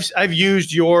I've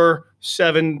used your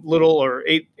 7 little or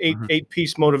 8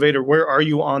 piece motivator. Where are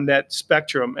you on that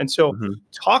spectrum? And so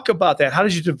talk about that. How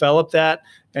did you develop that?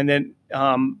 And then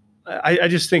I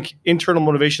just think internal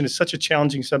motivation is such a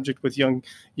challenging subject with young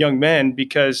men,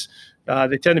 because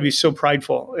they tend to be so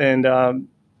prideful and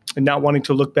not wanting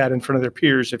to look bad in front of their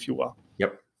peers, if you will.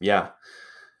 Yep. Yeah.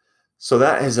 So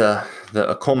that is a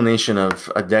culmination of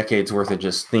a decade's worth of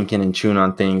just thinking and chewing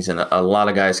on things. And a lot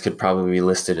of guys could probably be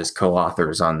listed as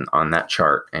co-authors on that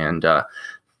chart. And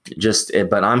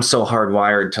but I'm so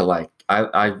hardwired to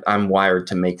I'm wired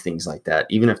to make things like that.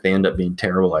 Even if they end up being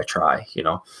terrible, I try,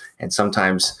 and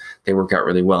sometimes they work out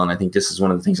really well. And I think this is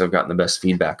one of the things I've gotten the best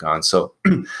feedback on. So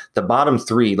the bottom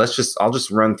 3, I'll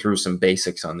just run through some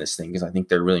basics on this thing, because I think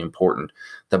they're really important.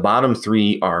 The bottom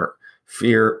 3 are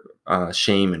fear,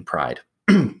 shame, and pride.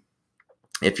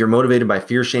 If you're motivated by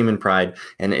fear, shame, and pride,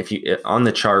 and if you on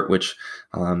the chart, which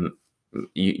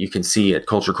you can see at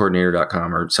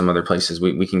culturecoordinator.com or some other places,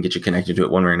 we can get you connected to it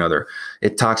one way or another.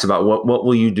 It talks about what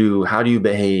will you do? How do you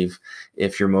behave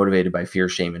if you're motivated by fear,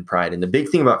 shame, and pride? And the big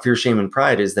thing about fear, shame, and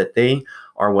pride is that they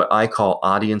are what I call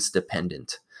audience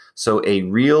dependent. So a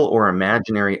real or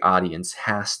imaginary audience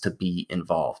has to be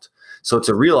involved. So it's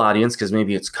a real audience because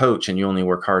maybe it's coach and you only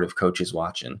work hard if coach is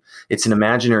watching. It's an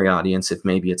imaginary audience if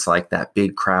maybe it's like that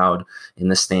big crowd in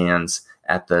the stands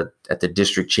at the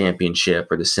district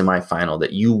championship or the semifinal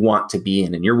that you want to be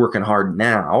in, and you're working hard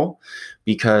now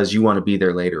because you want to be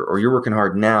there later, or you're working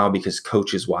hard now because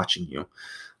coach is watching you,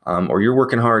 or you're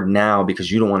working hard now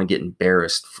because you don't want to get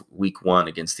embarrassed week 1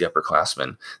 against the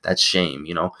upperclassmen. That's shame,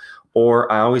 Or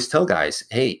I always tell guys,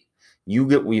 hey,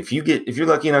 if you're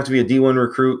lucky enough to be a D1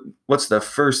 recruit, what's the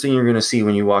first thing you're going to see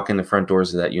when you walk in the front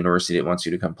doors of that university that wants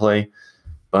you to come play?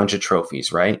 Bunch of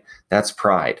trophies, right? That's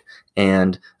pride.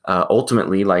 And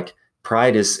ultimately, like,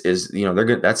 pride is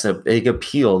that's a big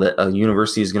appeal that a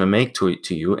university is going to make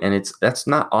to you, and that's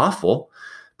not awful.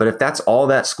 But if that's all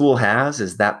that school has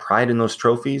is that pride in those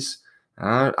trophies,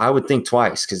 I would think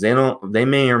twice, because they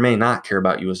may or may not care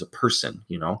about you as a person,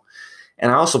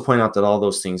 And I also point out that all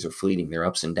those things are fleeting. They're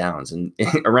ups and downs. And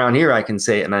around here, I can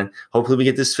say, and hopefully we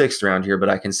get this fixed around here, but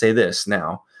I can say this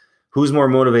now: who's more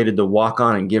motivated to walk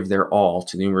on and give their all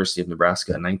to the University of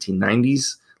Nebraska, a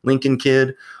 1990s Lincoln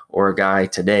kid or a guy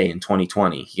today in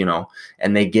 2020,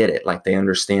 and they get it. Like, they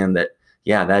understand that,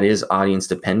 yeah, that is audience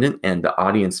dependent, and the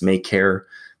audience may care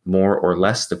more or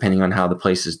less depending on how the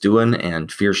place is doing,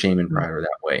 and fear, shame, and pride are that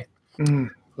way.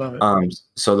 Love it.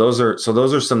 So those are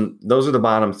the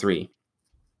bottom three.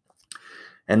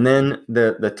 And then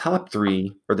the top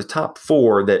three, or the top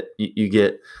four that you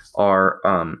get are,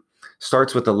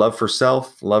 starts with the love for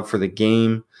self, love for the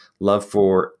game, love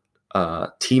for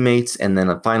teammates, and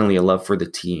then finally a love for the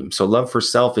team. So love for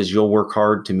self is you'll work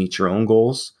hard to meet your own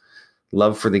goals.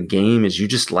 Love for the game is you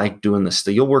just like doing the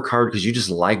stuff. You'll work hard because you just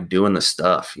like doing the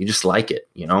stuff. You just like it,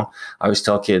 I always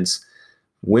tell kids,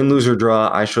 win, lose, or draw,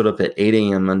 I showed up at 8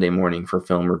 a.m. Monday morning for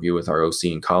film review with our OC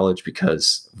in college,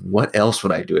 because what else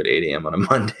would I do at 8 a.m. on a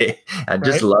Monday? I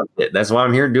just loved it. That's why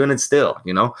I'm here doing it still,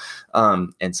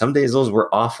 And some days those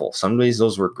were awful. Some days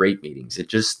those were great meetings.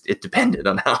 It depended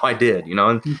on how I did, and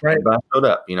I showed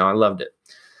up, I loved it.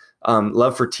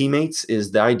 Love for teammates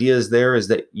is, the idea is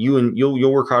that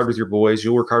you'll work hard with your boys,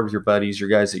 you'll work hard with your buddies, your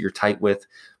guys that you're tight with,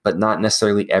 but not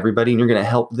necessarily everybody. And you're going to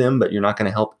help them, but you're not going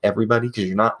to help everybody, because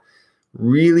you're not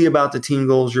really about the team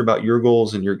goals. You're about your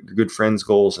goals and your good friends'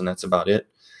 goals, and that's about it.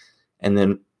 And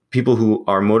then people who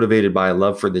are motivated by a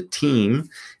love for the team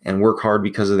and work hard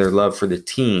because of their love for the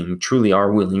team truly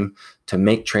are willing to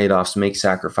make trade-offs, make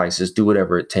sacrifices, do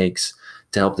whatever it takes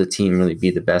to help the team really be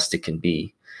the best it can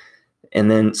be. And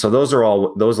then, so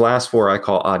those last four I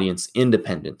call audience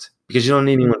independent, because you don't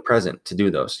need anyone present to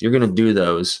do those. You're going to do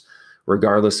those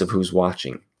regardless of who's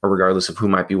watching, or regardless of who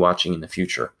might be watching in the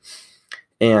future.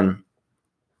 And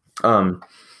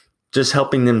just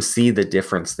helping them see the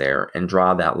difference there and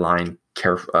draw that line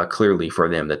clearly for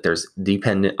them, that there's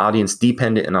audience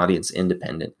dependent and audience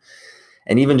independent.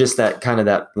 And even just that kind of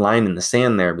that line in the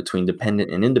sand there between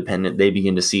dependent and independent, they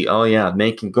begin to see, oh yeah,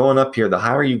 going up here, the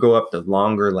higher you go up, the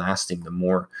longer lasting, the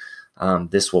more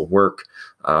this will work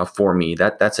for me.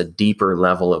 That's a deeper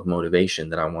level of motivation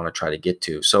that I want to try to get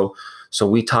to. So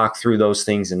we talk through those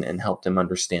things and help them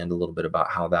understand a little bit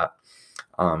about how that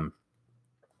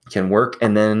can work.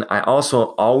 And then I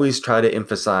also always try to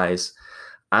emphasize,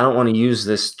 I don't want to use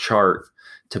this chart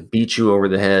to beat you over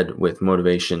the head with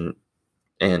motivation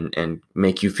and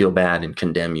make you feel bad and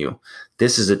condemn you.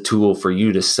 This is a tool for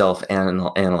you to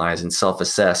self-analyze and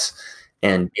self-assess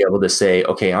and be able to say,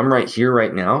 okay, I'm right here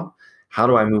right now. How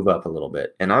do I move up a little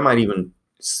bit? And I might even,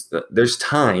 there's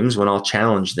times when I'll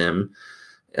challenge them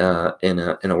in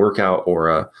a workout or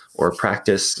a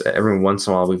practice. Every once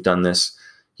in a while we've done this,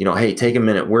 hey, take a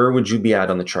minute. Where would you be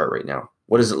at on the chart right now?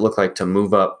 What does it look like to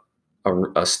move up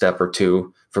a step or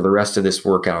two for the rest of this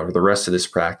workout or the rest of this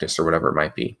practice or whatever it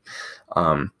might be?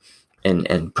 And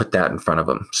put that in front of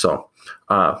them. So,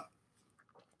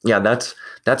 that's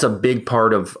a big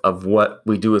part of what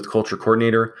we do with Culture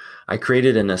Coordinator. I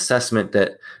created an assessment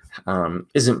that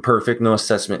isn't perfect. No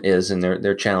assessment is, and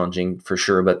they're challenging for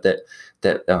sure, but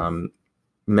that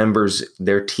members,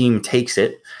 their team takes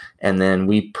it, and then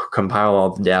we compile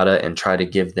all the data and try to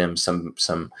give them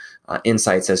some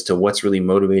insights as to what's really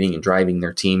motivating and driving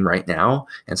their team right now,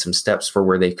 and some steps for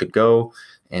where they could go.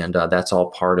 And that's all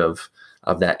part of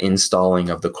that installing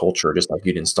of the culture, just like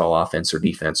you'd install offense or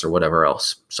defense or whatever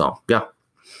else. So, yeah.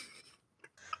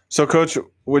 So, Coach,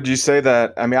 would you say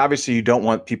that, obviously you don't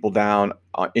want people down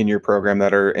in your program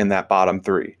that are in that bottom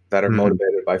three, that are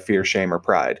motivated by fear, shame, or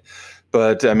pride.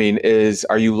 But,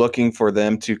 are you looking for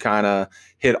them to kind of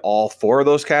hit all four of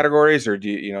those categories, or do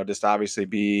you, just obviously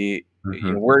be,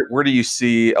 where do you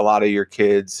see a lot of your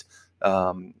kids,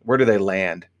 where do they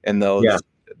land in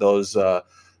those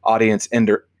audience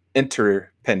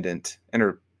interdependent,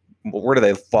 where do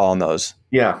they fall in those?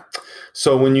 Yeah.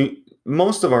 So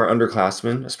most of our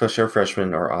underclassmen, especially our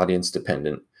freshmen, are audience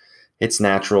dependent. It's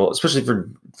natural, especially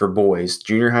for boys,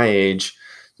 junior high age.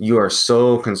 You are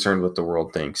so concerned with the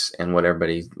world thinks and what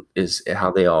everybody is,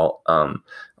 how they all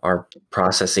are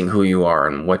processing who you are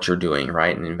and what you're doing,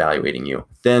 right, and evaluating you.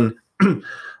 Then,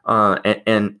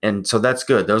 and so that's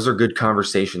good. Those are good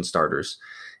conversation starters.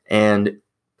 And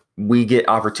we get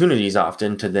opportunities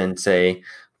often to then say,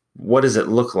 what does it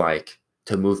look like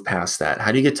to move past that?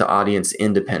 How do you get to audience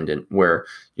independent, where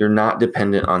you're not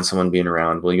dependent on someone being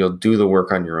around? Well, you'll do the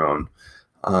work on your own.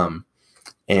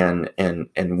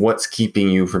 And what's keeping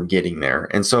you from getting there?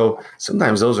 And so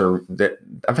sometimes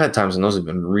I've had times when those have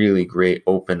been really great,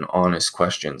 open, honest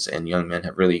questions, and young men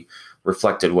have really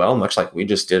reflected well, much like we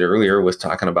just did earlier with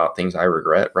talking about things I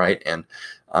regret, right? And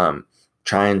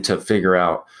trying to figure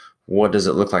out, what does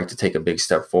it look like to take a big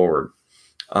step forward?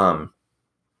 And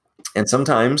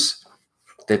sometimes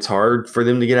it's hard for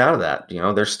them to get out of that.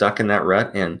 They're stuck in that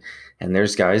rut, and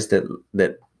there's guys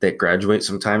that graduate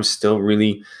sometimes still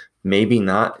really maybe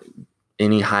not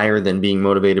any higher than being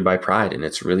motivated by pride, and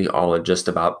it's really all just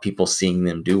about people seeing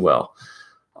them do well.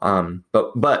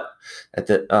 But at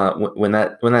when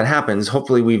that happens,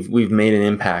 hopefully we've made an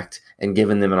impact and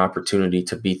given them an opportunity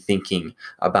to be thinking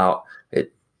about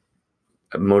it,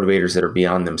 motivators that are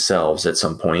beyond themselves at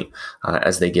some point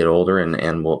as they get older,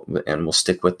 and will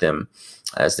stick with them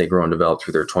as they grow and develop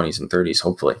through their 20s and 30s,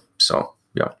 hopefully. So,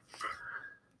 yeah.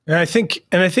 And I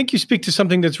think you speak to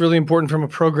something that's really important from a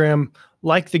program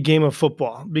like the game of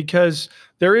football, because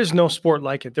there is no sport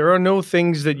like it. There are no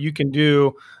things that you can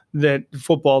do that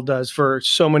football does for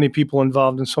so many people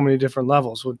involved in so many different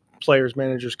levels, with players,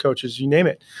 managers, coaches, you name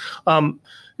it.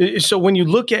 So when you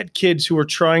look at kids who are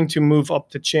trying to move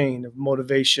up the chain of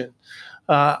motivation,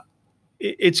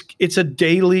 it's a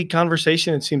daily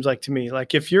conversation. It seems like to me,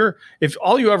 like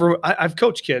I've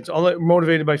coached kids all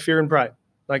motivated by fear and pride.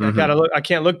 Like I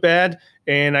can't look bad,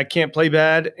 and I can't play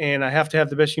bad, and I have to have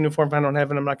the best uniform. If I don't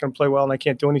have it, I'm not going to play well, and I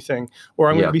can't do anything, or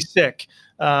I'm going to be sick,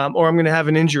 or I'm going to have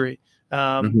an injury.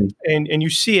 And you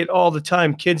see it all the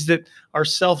time. Kids that are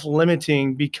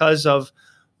self-limiting because of,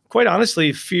 quite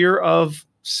honestly, fear of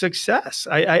success.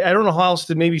 I don't know how else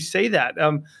to maybe say that,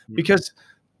 because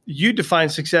you define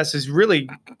success as really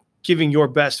giving your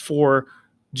best for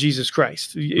Jesus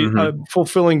Christ,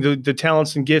 fulfilling the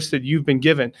talents and gifts that you've been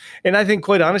given. And I think,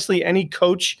 quite honestly, any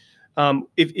coach,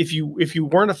 if you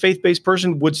weren't a faith-based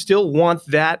person, would still want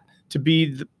that to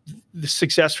be the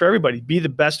success for everybody. Be the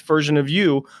best version of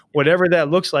you, whatever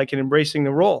that looks like, and embracing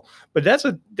the role. But that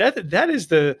is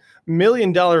the $1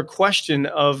 million question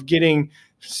of getting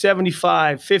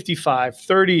 75, 55,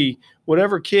 30,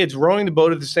 whatever kids rowing the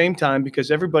boat at the same time, because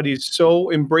everybody is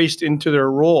so embraced into their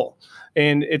role.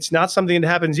 And it's not something that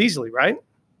happens easily, right?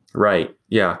 Right.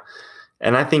 Yeah.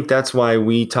 And I think that's why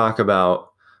we talk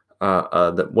about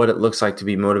what it looks like to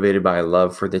be motivated by a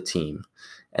love for the team.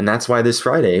 And that's why this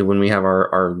Friday, when we have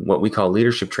our what we call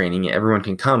leadership training, everyone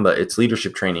can come, but it's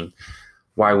leadership training,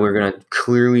 why we're going to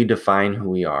clearly define who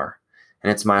we are.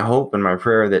 And it's my hope and my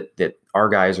prayer that our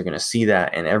guys are going to see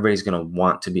that, and everybody's going to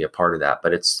want to be a part of that.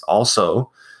 But it's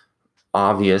also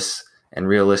obvious and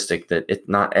realistic that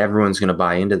not everyone's going to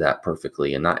buy into that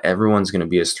perfectly, and not everyone's going to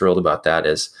be as thrilled about that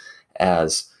as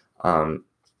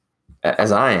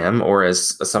I am, or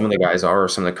as some of the guys are, or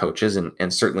some of the coaches,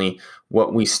 and certainly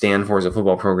what we stand for as a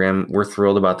football program, we're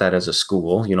thrilled about that as a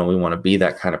school. We want to be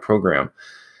that kind of program.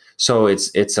 So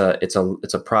it's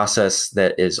a process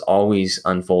that is always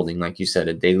unfolding, like you said,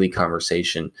 a daily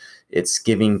conversation. It's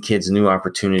giving kids new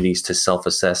opportunities to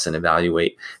self-assess and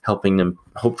evaluate, helping them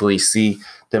hopefully see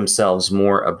themselves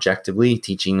more objectively,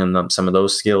 teaching them some of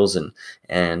those skills,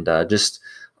 and just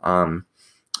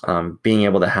being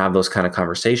able to have those kind of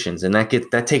conversations. And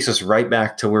that takes us right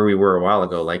back to where we were a while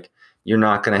ago. Like, you're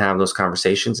not going to have those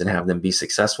conversations and have them be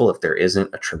successful if there isn't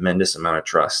a tremendous amount of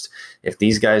trust. If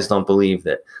these guys don't believe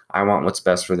that I want what's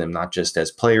best for them, not just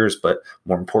as players, but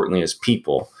more importantly as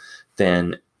people,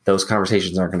 then those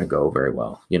conversations aren't going to go very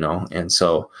well, And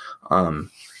so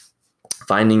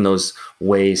finding those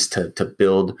ways to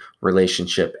build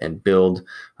relationship and build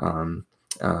a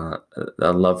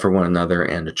love for one another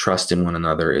and a trust in one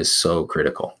another is so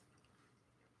critical.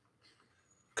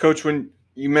 Coach, when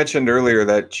you mentioned earlier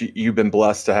that you've been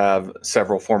blessed to have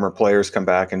several former players come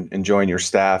back and join your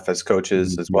staff as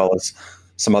coaches, as well as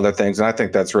some other things. And I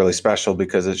think that's really special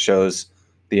because it shows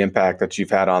the impact that you've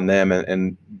had on them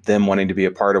and them wanting to be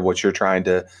a part of what you're trying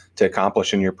to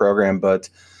accomplish in your program. But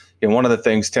one of the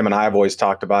things Tim and I have always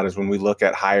talked about is when we look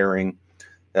at hiring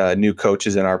new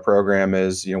coaches in our program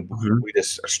is, we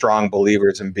just are strong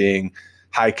believers in being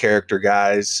high character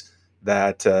guys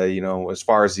that, as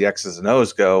far as the X's and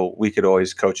O's go, we could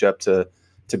always coach up to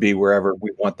be wherever we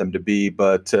want them to be.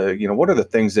 But, what are the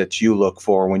things that you look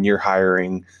for when you're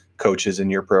hiring coaches in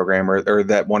your program or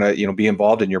that want to, be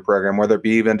involved in your program, whether it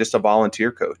be even just a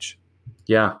volunteer coach?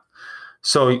 Yeah.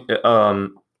 So,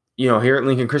 here at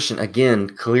Lincoln Christian, again,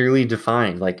 clearly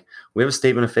defined, like we have a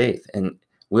statement of faith, and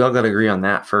We all got to agree on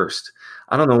that first.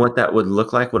 I don't know what that would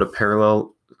look like, what a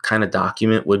parallel kind of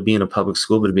document would be in a public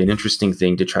school, but it'd be an interesting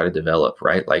thing to try to develop,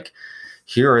 right? Like,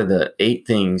 here are the 8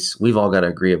 things we've all got to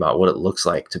agree about what it looks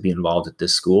like to be involved at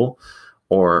this school,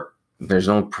 or there's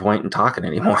no point in talking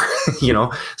anymore,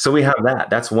 So we have that.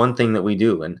 That's one thing that we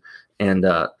do. And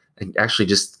actually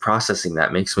just processing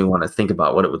that makes me want to think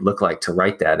about what it would look like to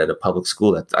write that at a public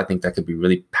school. I think that could be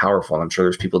really powerful. I'm sure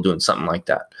there's people doing something like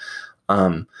that.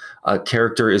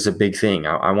 Character is a big thing.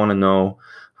 I want to know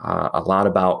a lot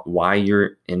about why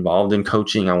you're involved in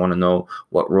coaching. I want to know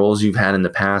what roles you've had in the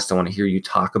past. I want to hear you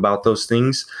talk about those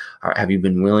things. Have you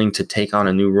been willing to take on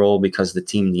a new role because the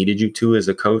team needed you to as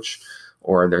a coach?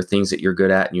 Or are there things that you're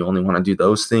good at and you only want to do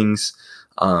those things?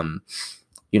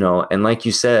 And like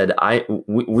you said,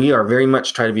 we are very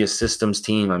much try to be a systems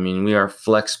team. I mean, we are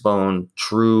Flexbone,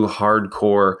 true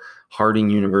hardcore Harding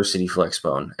University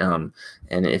Flexbone.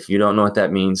 And if you don't know what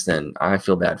that means, then I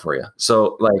feel bad for you.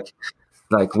 So like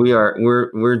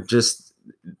we're just,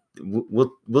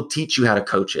 we'll teach you how to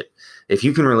coach it. If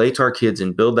you can relate to our kids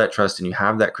and build that trust and you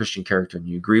have that Christian character and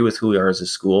you agree with who we are as a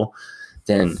school,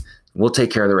 then we'll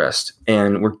take care of the rest.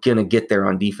 And we're going to get there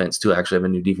on defense too. I actually have a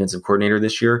new defensive coordinator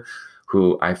this year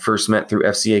who I first met through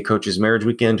FCA Coaches Marriage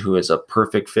Weekend, who is a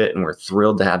perfect fit. And we're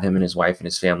thrilled to have him and his wife and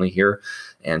his family here,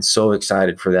 and so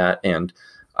excited for that. And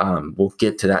we'll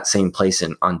get to that same place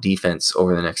on defense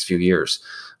over the next few years.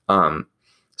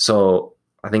 So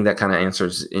I think that kind of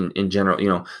answers in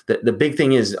general, the big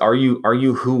thing is, are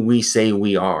you who we say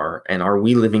we are, and are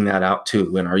we living that out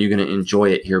too? And are you going to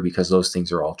enjoy it here because those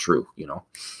things are all true,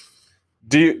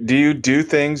 Do you do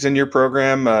things in your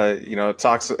program?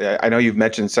 Talks. I know you've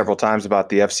mentioned several times about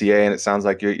the FCA, and it sounds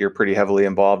like you're pretty heavily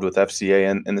involved with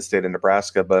FCA in the state of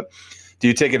Nebraska. But do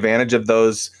you take advantage of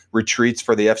those retreats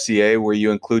for the FCA where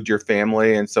you include your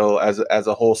family? And so as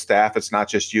a whole staff, it's not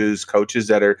just you as coaches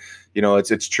that are,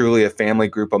 it's truly a family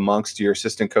group amongst your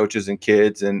assistant coaches and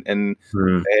kids and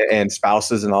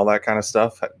spouses and all that kind of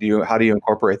stuff. How do you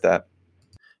incorporate that?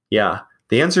 Yeah,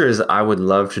 the answer is I would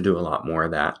love to do a lot more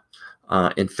of that.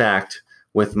 In fact,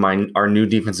 with our new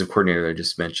defensive coordinator I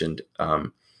just mentioned,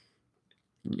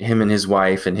 him and his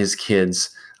wife and his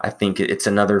kids, I think it's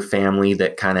another family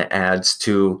that kind of adds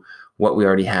to what we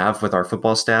already have with our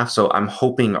football staff. So I'm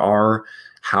hoping our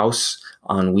house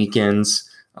on weekends,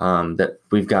 that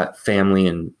we've got family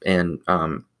and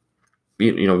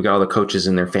we've got all the coaches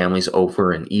and their families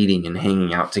over and eating and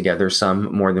hanging out together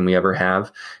some more than we ever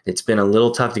have. It's been a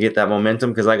little tough to get that momentum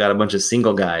because I got a bunch of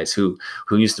single guys who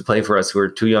used to play for us who are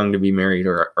too young to be married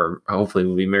or hopefully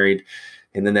will be married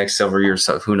in the next several years.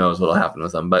 So who knows what'll happen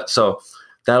with them. But so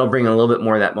that'll bring a little bit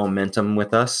more of that momentum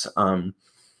with us.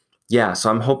 So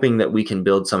I'm hoping that we can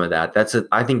build some of that.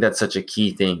 I think that's such a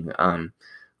key thing.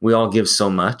 We all give so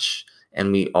much,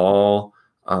 and we all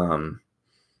got,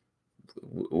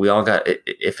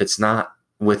 if it's not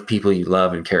with people you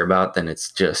love and care about, then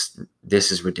it's just,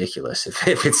 this is ridiculous.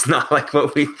 If it's not like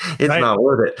it's right. Not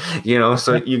worth it,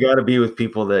 so you got to be with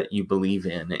people that you believe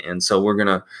in. And so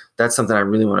that's something I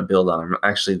really want to build on.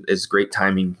 Actually, it's great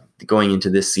timing going into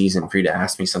this season for you to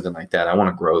ask me something like that. I want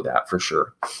to grow that for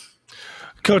sure.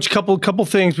 Coach, couple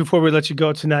things before we let you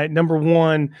go tonight. Number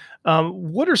one,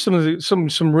 what are some of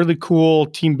some really cool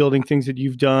team building things that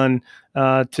you've done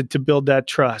to build that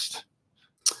trust?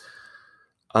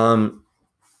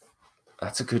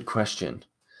 That's a good question.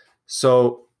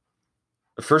 So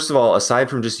first of all, aside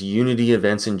from just unity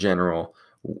events in general,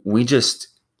 we just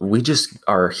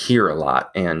are here a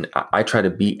lot. And I try to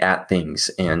be at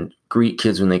things and greet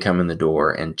kids when they come in the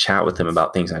door and chat with them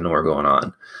about things I know are going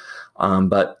on.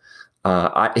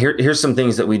 Here's some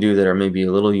things that we do that are maybe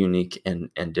a little unique and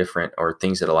different, or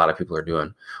things that a lot of people are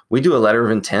doing. We do a letter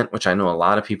of intent, which I know a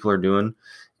lot of people are doing.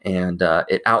 And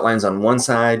it outlines on one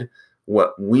side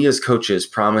what we as coaches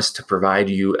promise to provide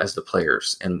you as the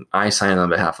players. And I sign on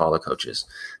behalf of all the coaches.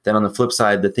 Then on the flip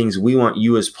side, the things we want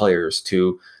you as players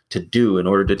to do in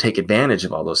order to take advantage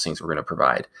of all those things we're going to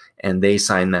provide. And they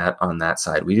sign that on that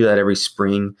side. We do that every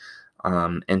spring.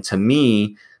 And to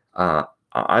me,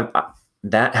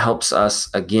 that helps us,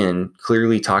 again,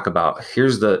 clearly talk about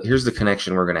here's the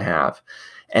connection we're going to have.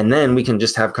 And then we can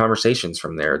just have conversations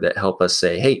from there that help us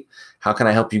say, hey, how can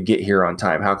I help you get here on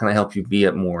time? How can I help you be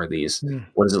at more of these?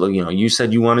 What does it look? You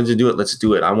said you wanted to do it. Let's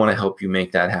do it. I want to help you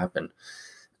make that happen.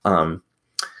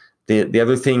 The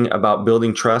other thing about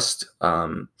building trust,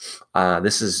 I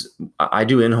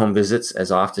do in-home visits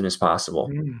as often as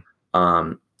possible.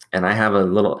 And I have a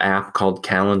little app called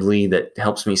Calendly that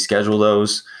helps me schedule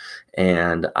those.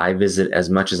 and I visit as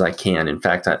much as I can. In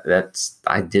fact,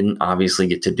 I didn't obviously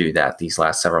get to do that these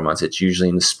last several months. It's usually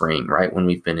in the spring, right, when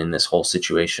we've been in this whole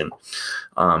situation.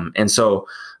 And so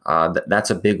that's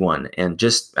a big one. And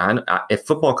just if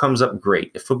football comes up,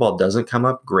 great. If football doesn't come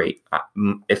up, great.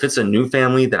 If it's a new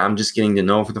family that I'm just getting to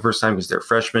know for the first time because they're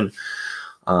freshmen,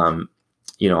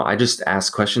 I just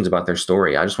ask questions about their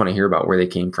story. I just want to hear about where they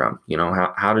came from.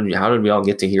 How did we all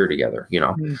get to here together?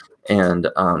 And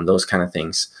those kind of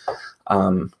things.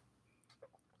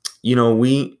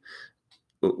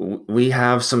 We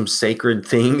have some sacred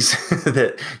things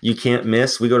that you can't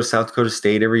miss. We go to South Dakota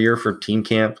State every year for team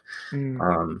camp.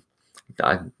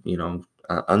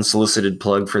 Unsolicited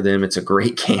plug for them. It's a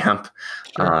great camp.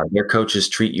 Sure. Their coaches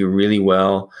treat you really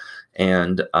well.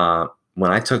 And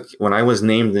when I was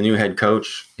named the new head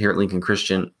coach here at Lincoln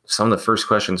Christian, some of the first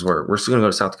questions were, we're still going to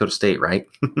go to South Dakota State, right?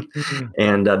 Mm-hmm.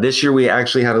 And this year we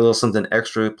actually had a little something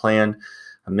extra planned.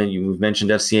 We've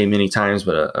mentioned FCA many times,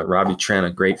 but Robbie Trent,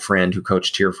 a great friend who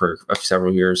coached here for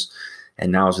several years and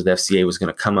now is with FCA, was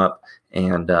going to come up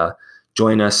and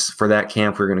join us for that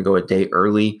camp. We're going to go a day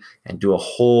early and do a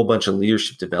whole bunch of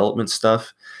leadership development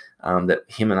stuff that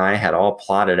him and I had all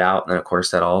plotted out. And then, of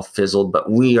course, that all fizzled. But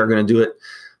we are going to do it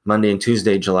Monday and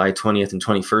Tuesday, July 20th and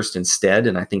 21st instead.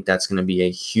 And I think that's going to be a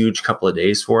huge couple of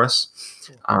days for us.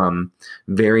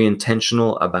 Very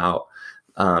intentional about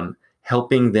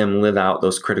helping them live out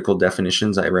those critical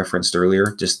definitions I referenced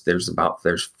earlier. Just there's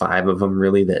 5 of them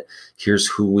really, that here's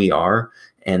who we are.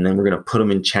 And then we're going to put them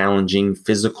in challenging,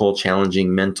 physical,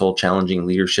 challenging, mental, challenging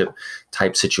leadership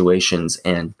type situations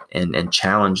and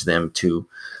challenge them to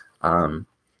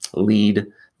lead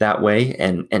that way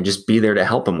and just be there to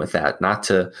help them with that, not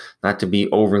to be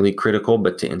overly critical,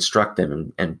 but to instruct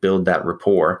them and build that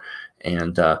rapport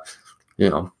and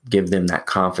give them that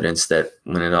confidence that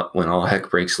when all heck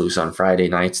breaks loose on Friday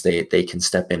nights, they can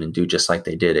step in and do just like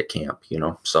they did at camp.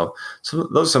 So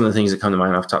those are some of the things that come to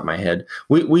mind off the top of my head.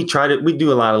 We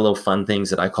do a lot of little fun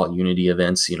things that I call unity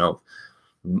events.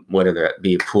 Whether that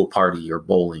be a pool party or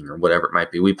bowling or whatever it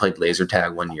might be. We played laser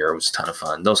tag one year; it was a ton of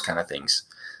fun. Those kind of things.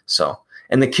 So.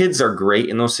 And the kids are great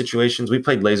in those situations. We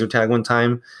played laser tag one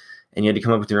time and you had to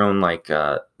come up with your own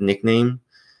nickname.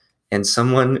 And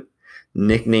someone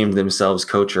nicknamed themselves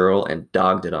Coach Earl and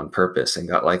dogged it on purpose and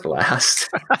got last.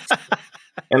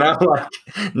 And I'm like,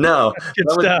 no, that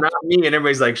was not me. And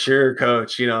everybody's like, sure,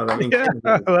 Coach. I love it.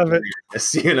 Love it.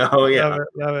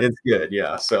 It's good.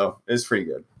 Yeah. So it's pretty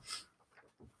good.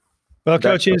 Well,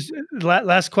 coaches,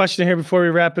 last question here before we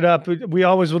wrap it up. We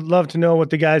always would love to know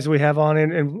what the guys that we have on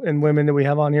and women that we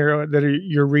have on here that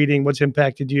you're reading, what's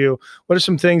impacted you. What are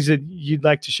some things that you'd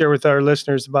like to share with our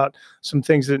listeners about some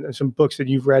books that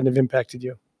you've read and have impacted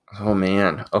you? Oh,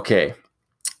 man. Okay.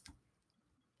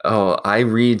 Oh, I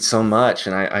read so much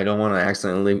and I don't want to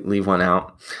accidentally leave one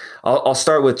out. I'll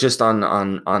start with just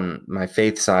on my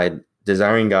faith side.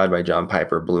 Desiring God by John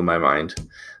Piper blew my mind.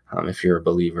 If you're a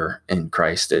believer in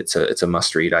Christ, it's a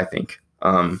must read, I think.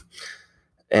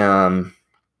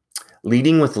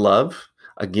 Leading with Love.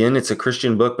 Again, it's a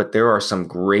Christian book, but there are some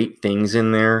great things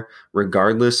in there,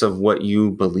 regardless of what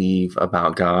you believe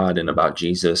about God and about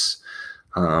Jesus.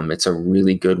 It's a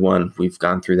really good one. We've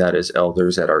gone through that as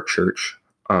elders at our church.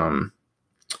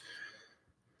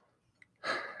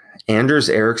 Anders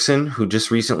Ericsson, who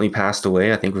just recently passed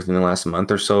away, I think within the last month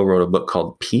or so, wrote a book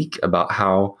called Peak about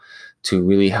how to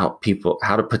really help people,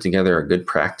 how to put together a good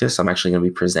practice. I'm actually going to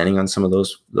be presenting on some of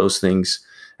those things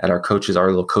at our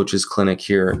little coaches clinic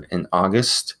here in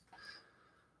August.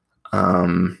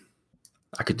 I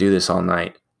could do this all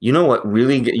night. You know what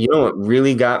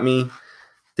really got me?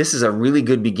 This is a really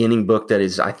good beginning book that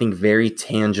is, I think, very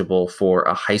tangible for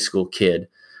a high school kid.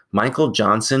 Michael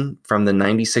Johnson from the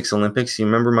 96 Olympics. You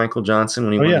remember Michael Johnson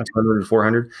when he won the 200 and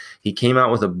 400? He came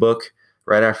out with a book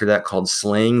right after that called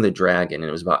Slaying the Dragon. And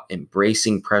it was about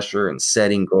embracing pressure and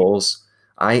setting goals.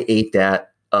 I ate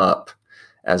that up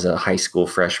as a high school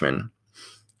freshman.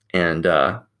 And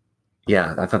I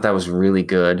thought that was really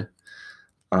good.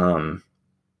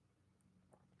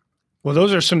 Well,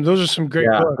 those are some great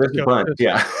books.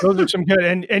 Those are some good.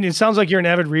 And it sounds like you're an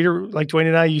avid reader like Dwayne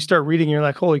and I. You start reading, and you're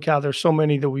like, holy cow, there's so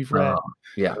many that we've read.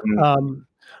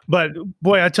 But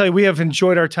boy, I tell you, we have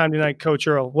enjoyed our time tonight, Coach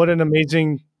Earl. What an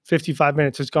amazing 55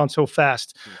 minutes. It's gone so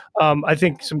fast. I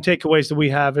think some takeaways that we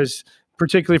have is,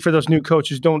 particularly for those new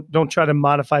coaches, don't try to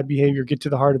modify behavior, get to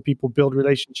the heart of people, build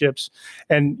relationships.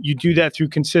 And you do that through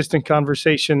consistent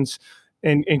conversations,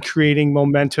 and creating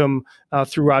momentum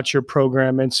throughout your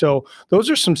program. And so those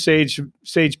are some sage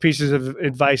pieces of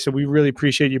advice that we really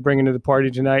appreciate you bringing to the party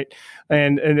tonight.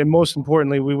 And most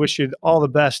importantly, we wish you all the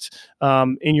best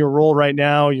in your role right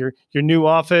now, your new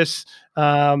office. We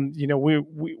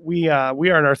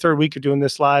are in our third week of doing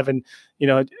this live, and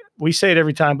we say it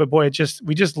every time, but boy,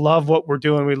 we just love what we're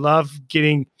doing. We love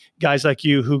getting guys like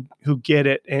you who get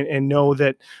it and know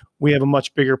that we have a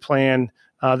much bigger plan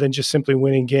than just simply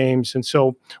winning games. And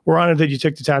so we're honored that you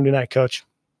took the time tonight, Coach.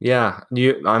 Yeah,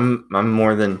 I'm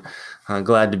more than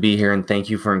glad to be here, and thank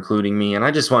you for including me. And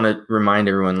I just want to remind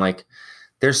everyone, like,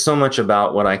 there's so much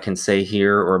about what I can say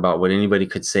here or about what anybody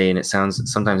could say, and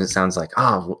sometimes it sounds like,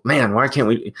 oh man, why can't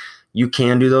we? You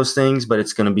can do those things, but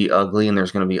it's going to be ugly, and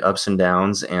there's going to be ups and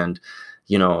downs, and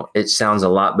it sounds a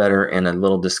lot better in a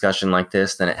little discussion like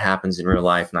this than it happens in real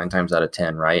life 9 times out of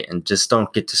 10, right? And just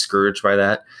don't get discouraged by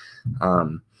that.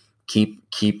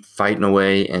 Keep fighting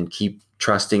away and keep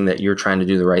trusting that you're trying to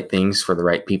do the right things for the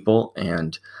right people,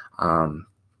 and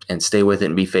stay with it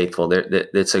and be faithful.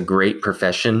 It's a great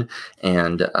profession,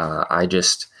 and I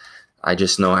just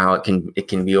know how it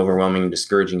can be overwhelming and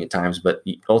discouraging at times. But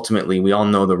ultimately, we all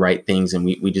know the right things, and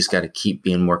we just got to keep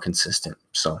being more consistent.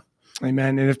 So,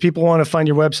 amen. And if people want to find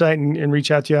your website and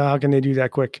reach out to you, how can they do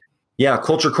that quick? Yeah,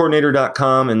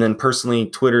 culturecoordinator.com. And then personally,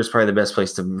 Twitter is probably the best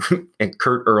place to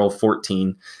Kurt Earl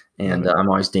 14. And I'm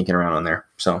always dinking around on there.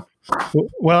 So,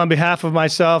 well, on behalf of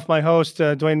myself, my host,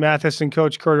 Dwayne Mathis, and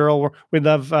Coach Kurt Earl, we'd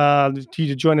love you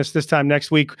to join us this time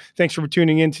next week. Thanks for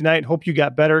tuning in tonight. Hope you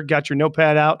got better, got your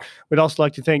notepad out. We'd also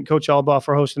like to thank Coach Albaugh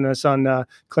for hosting us on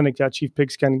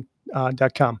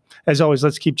clinic.chiefpigskin.com. As always,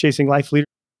 let's keep chasing life leaders.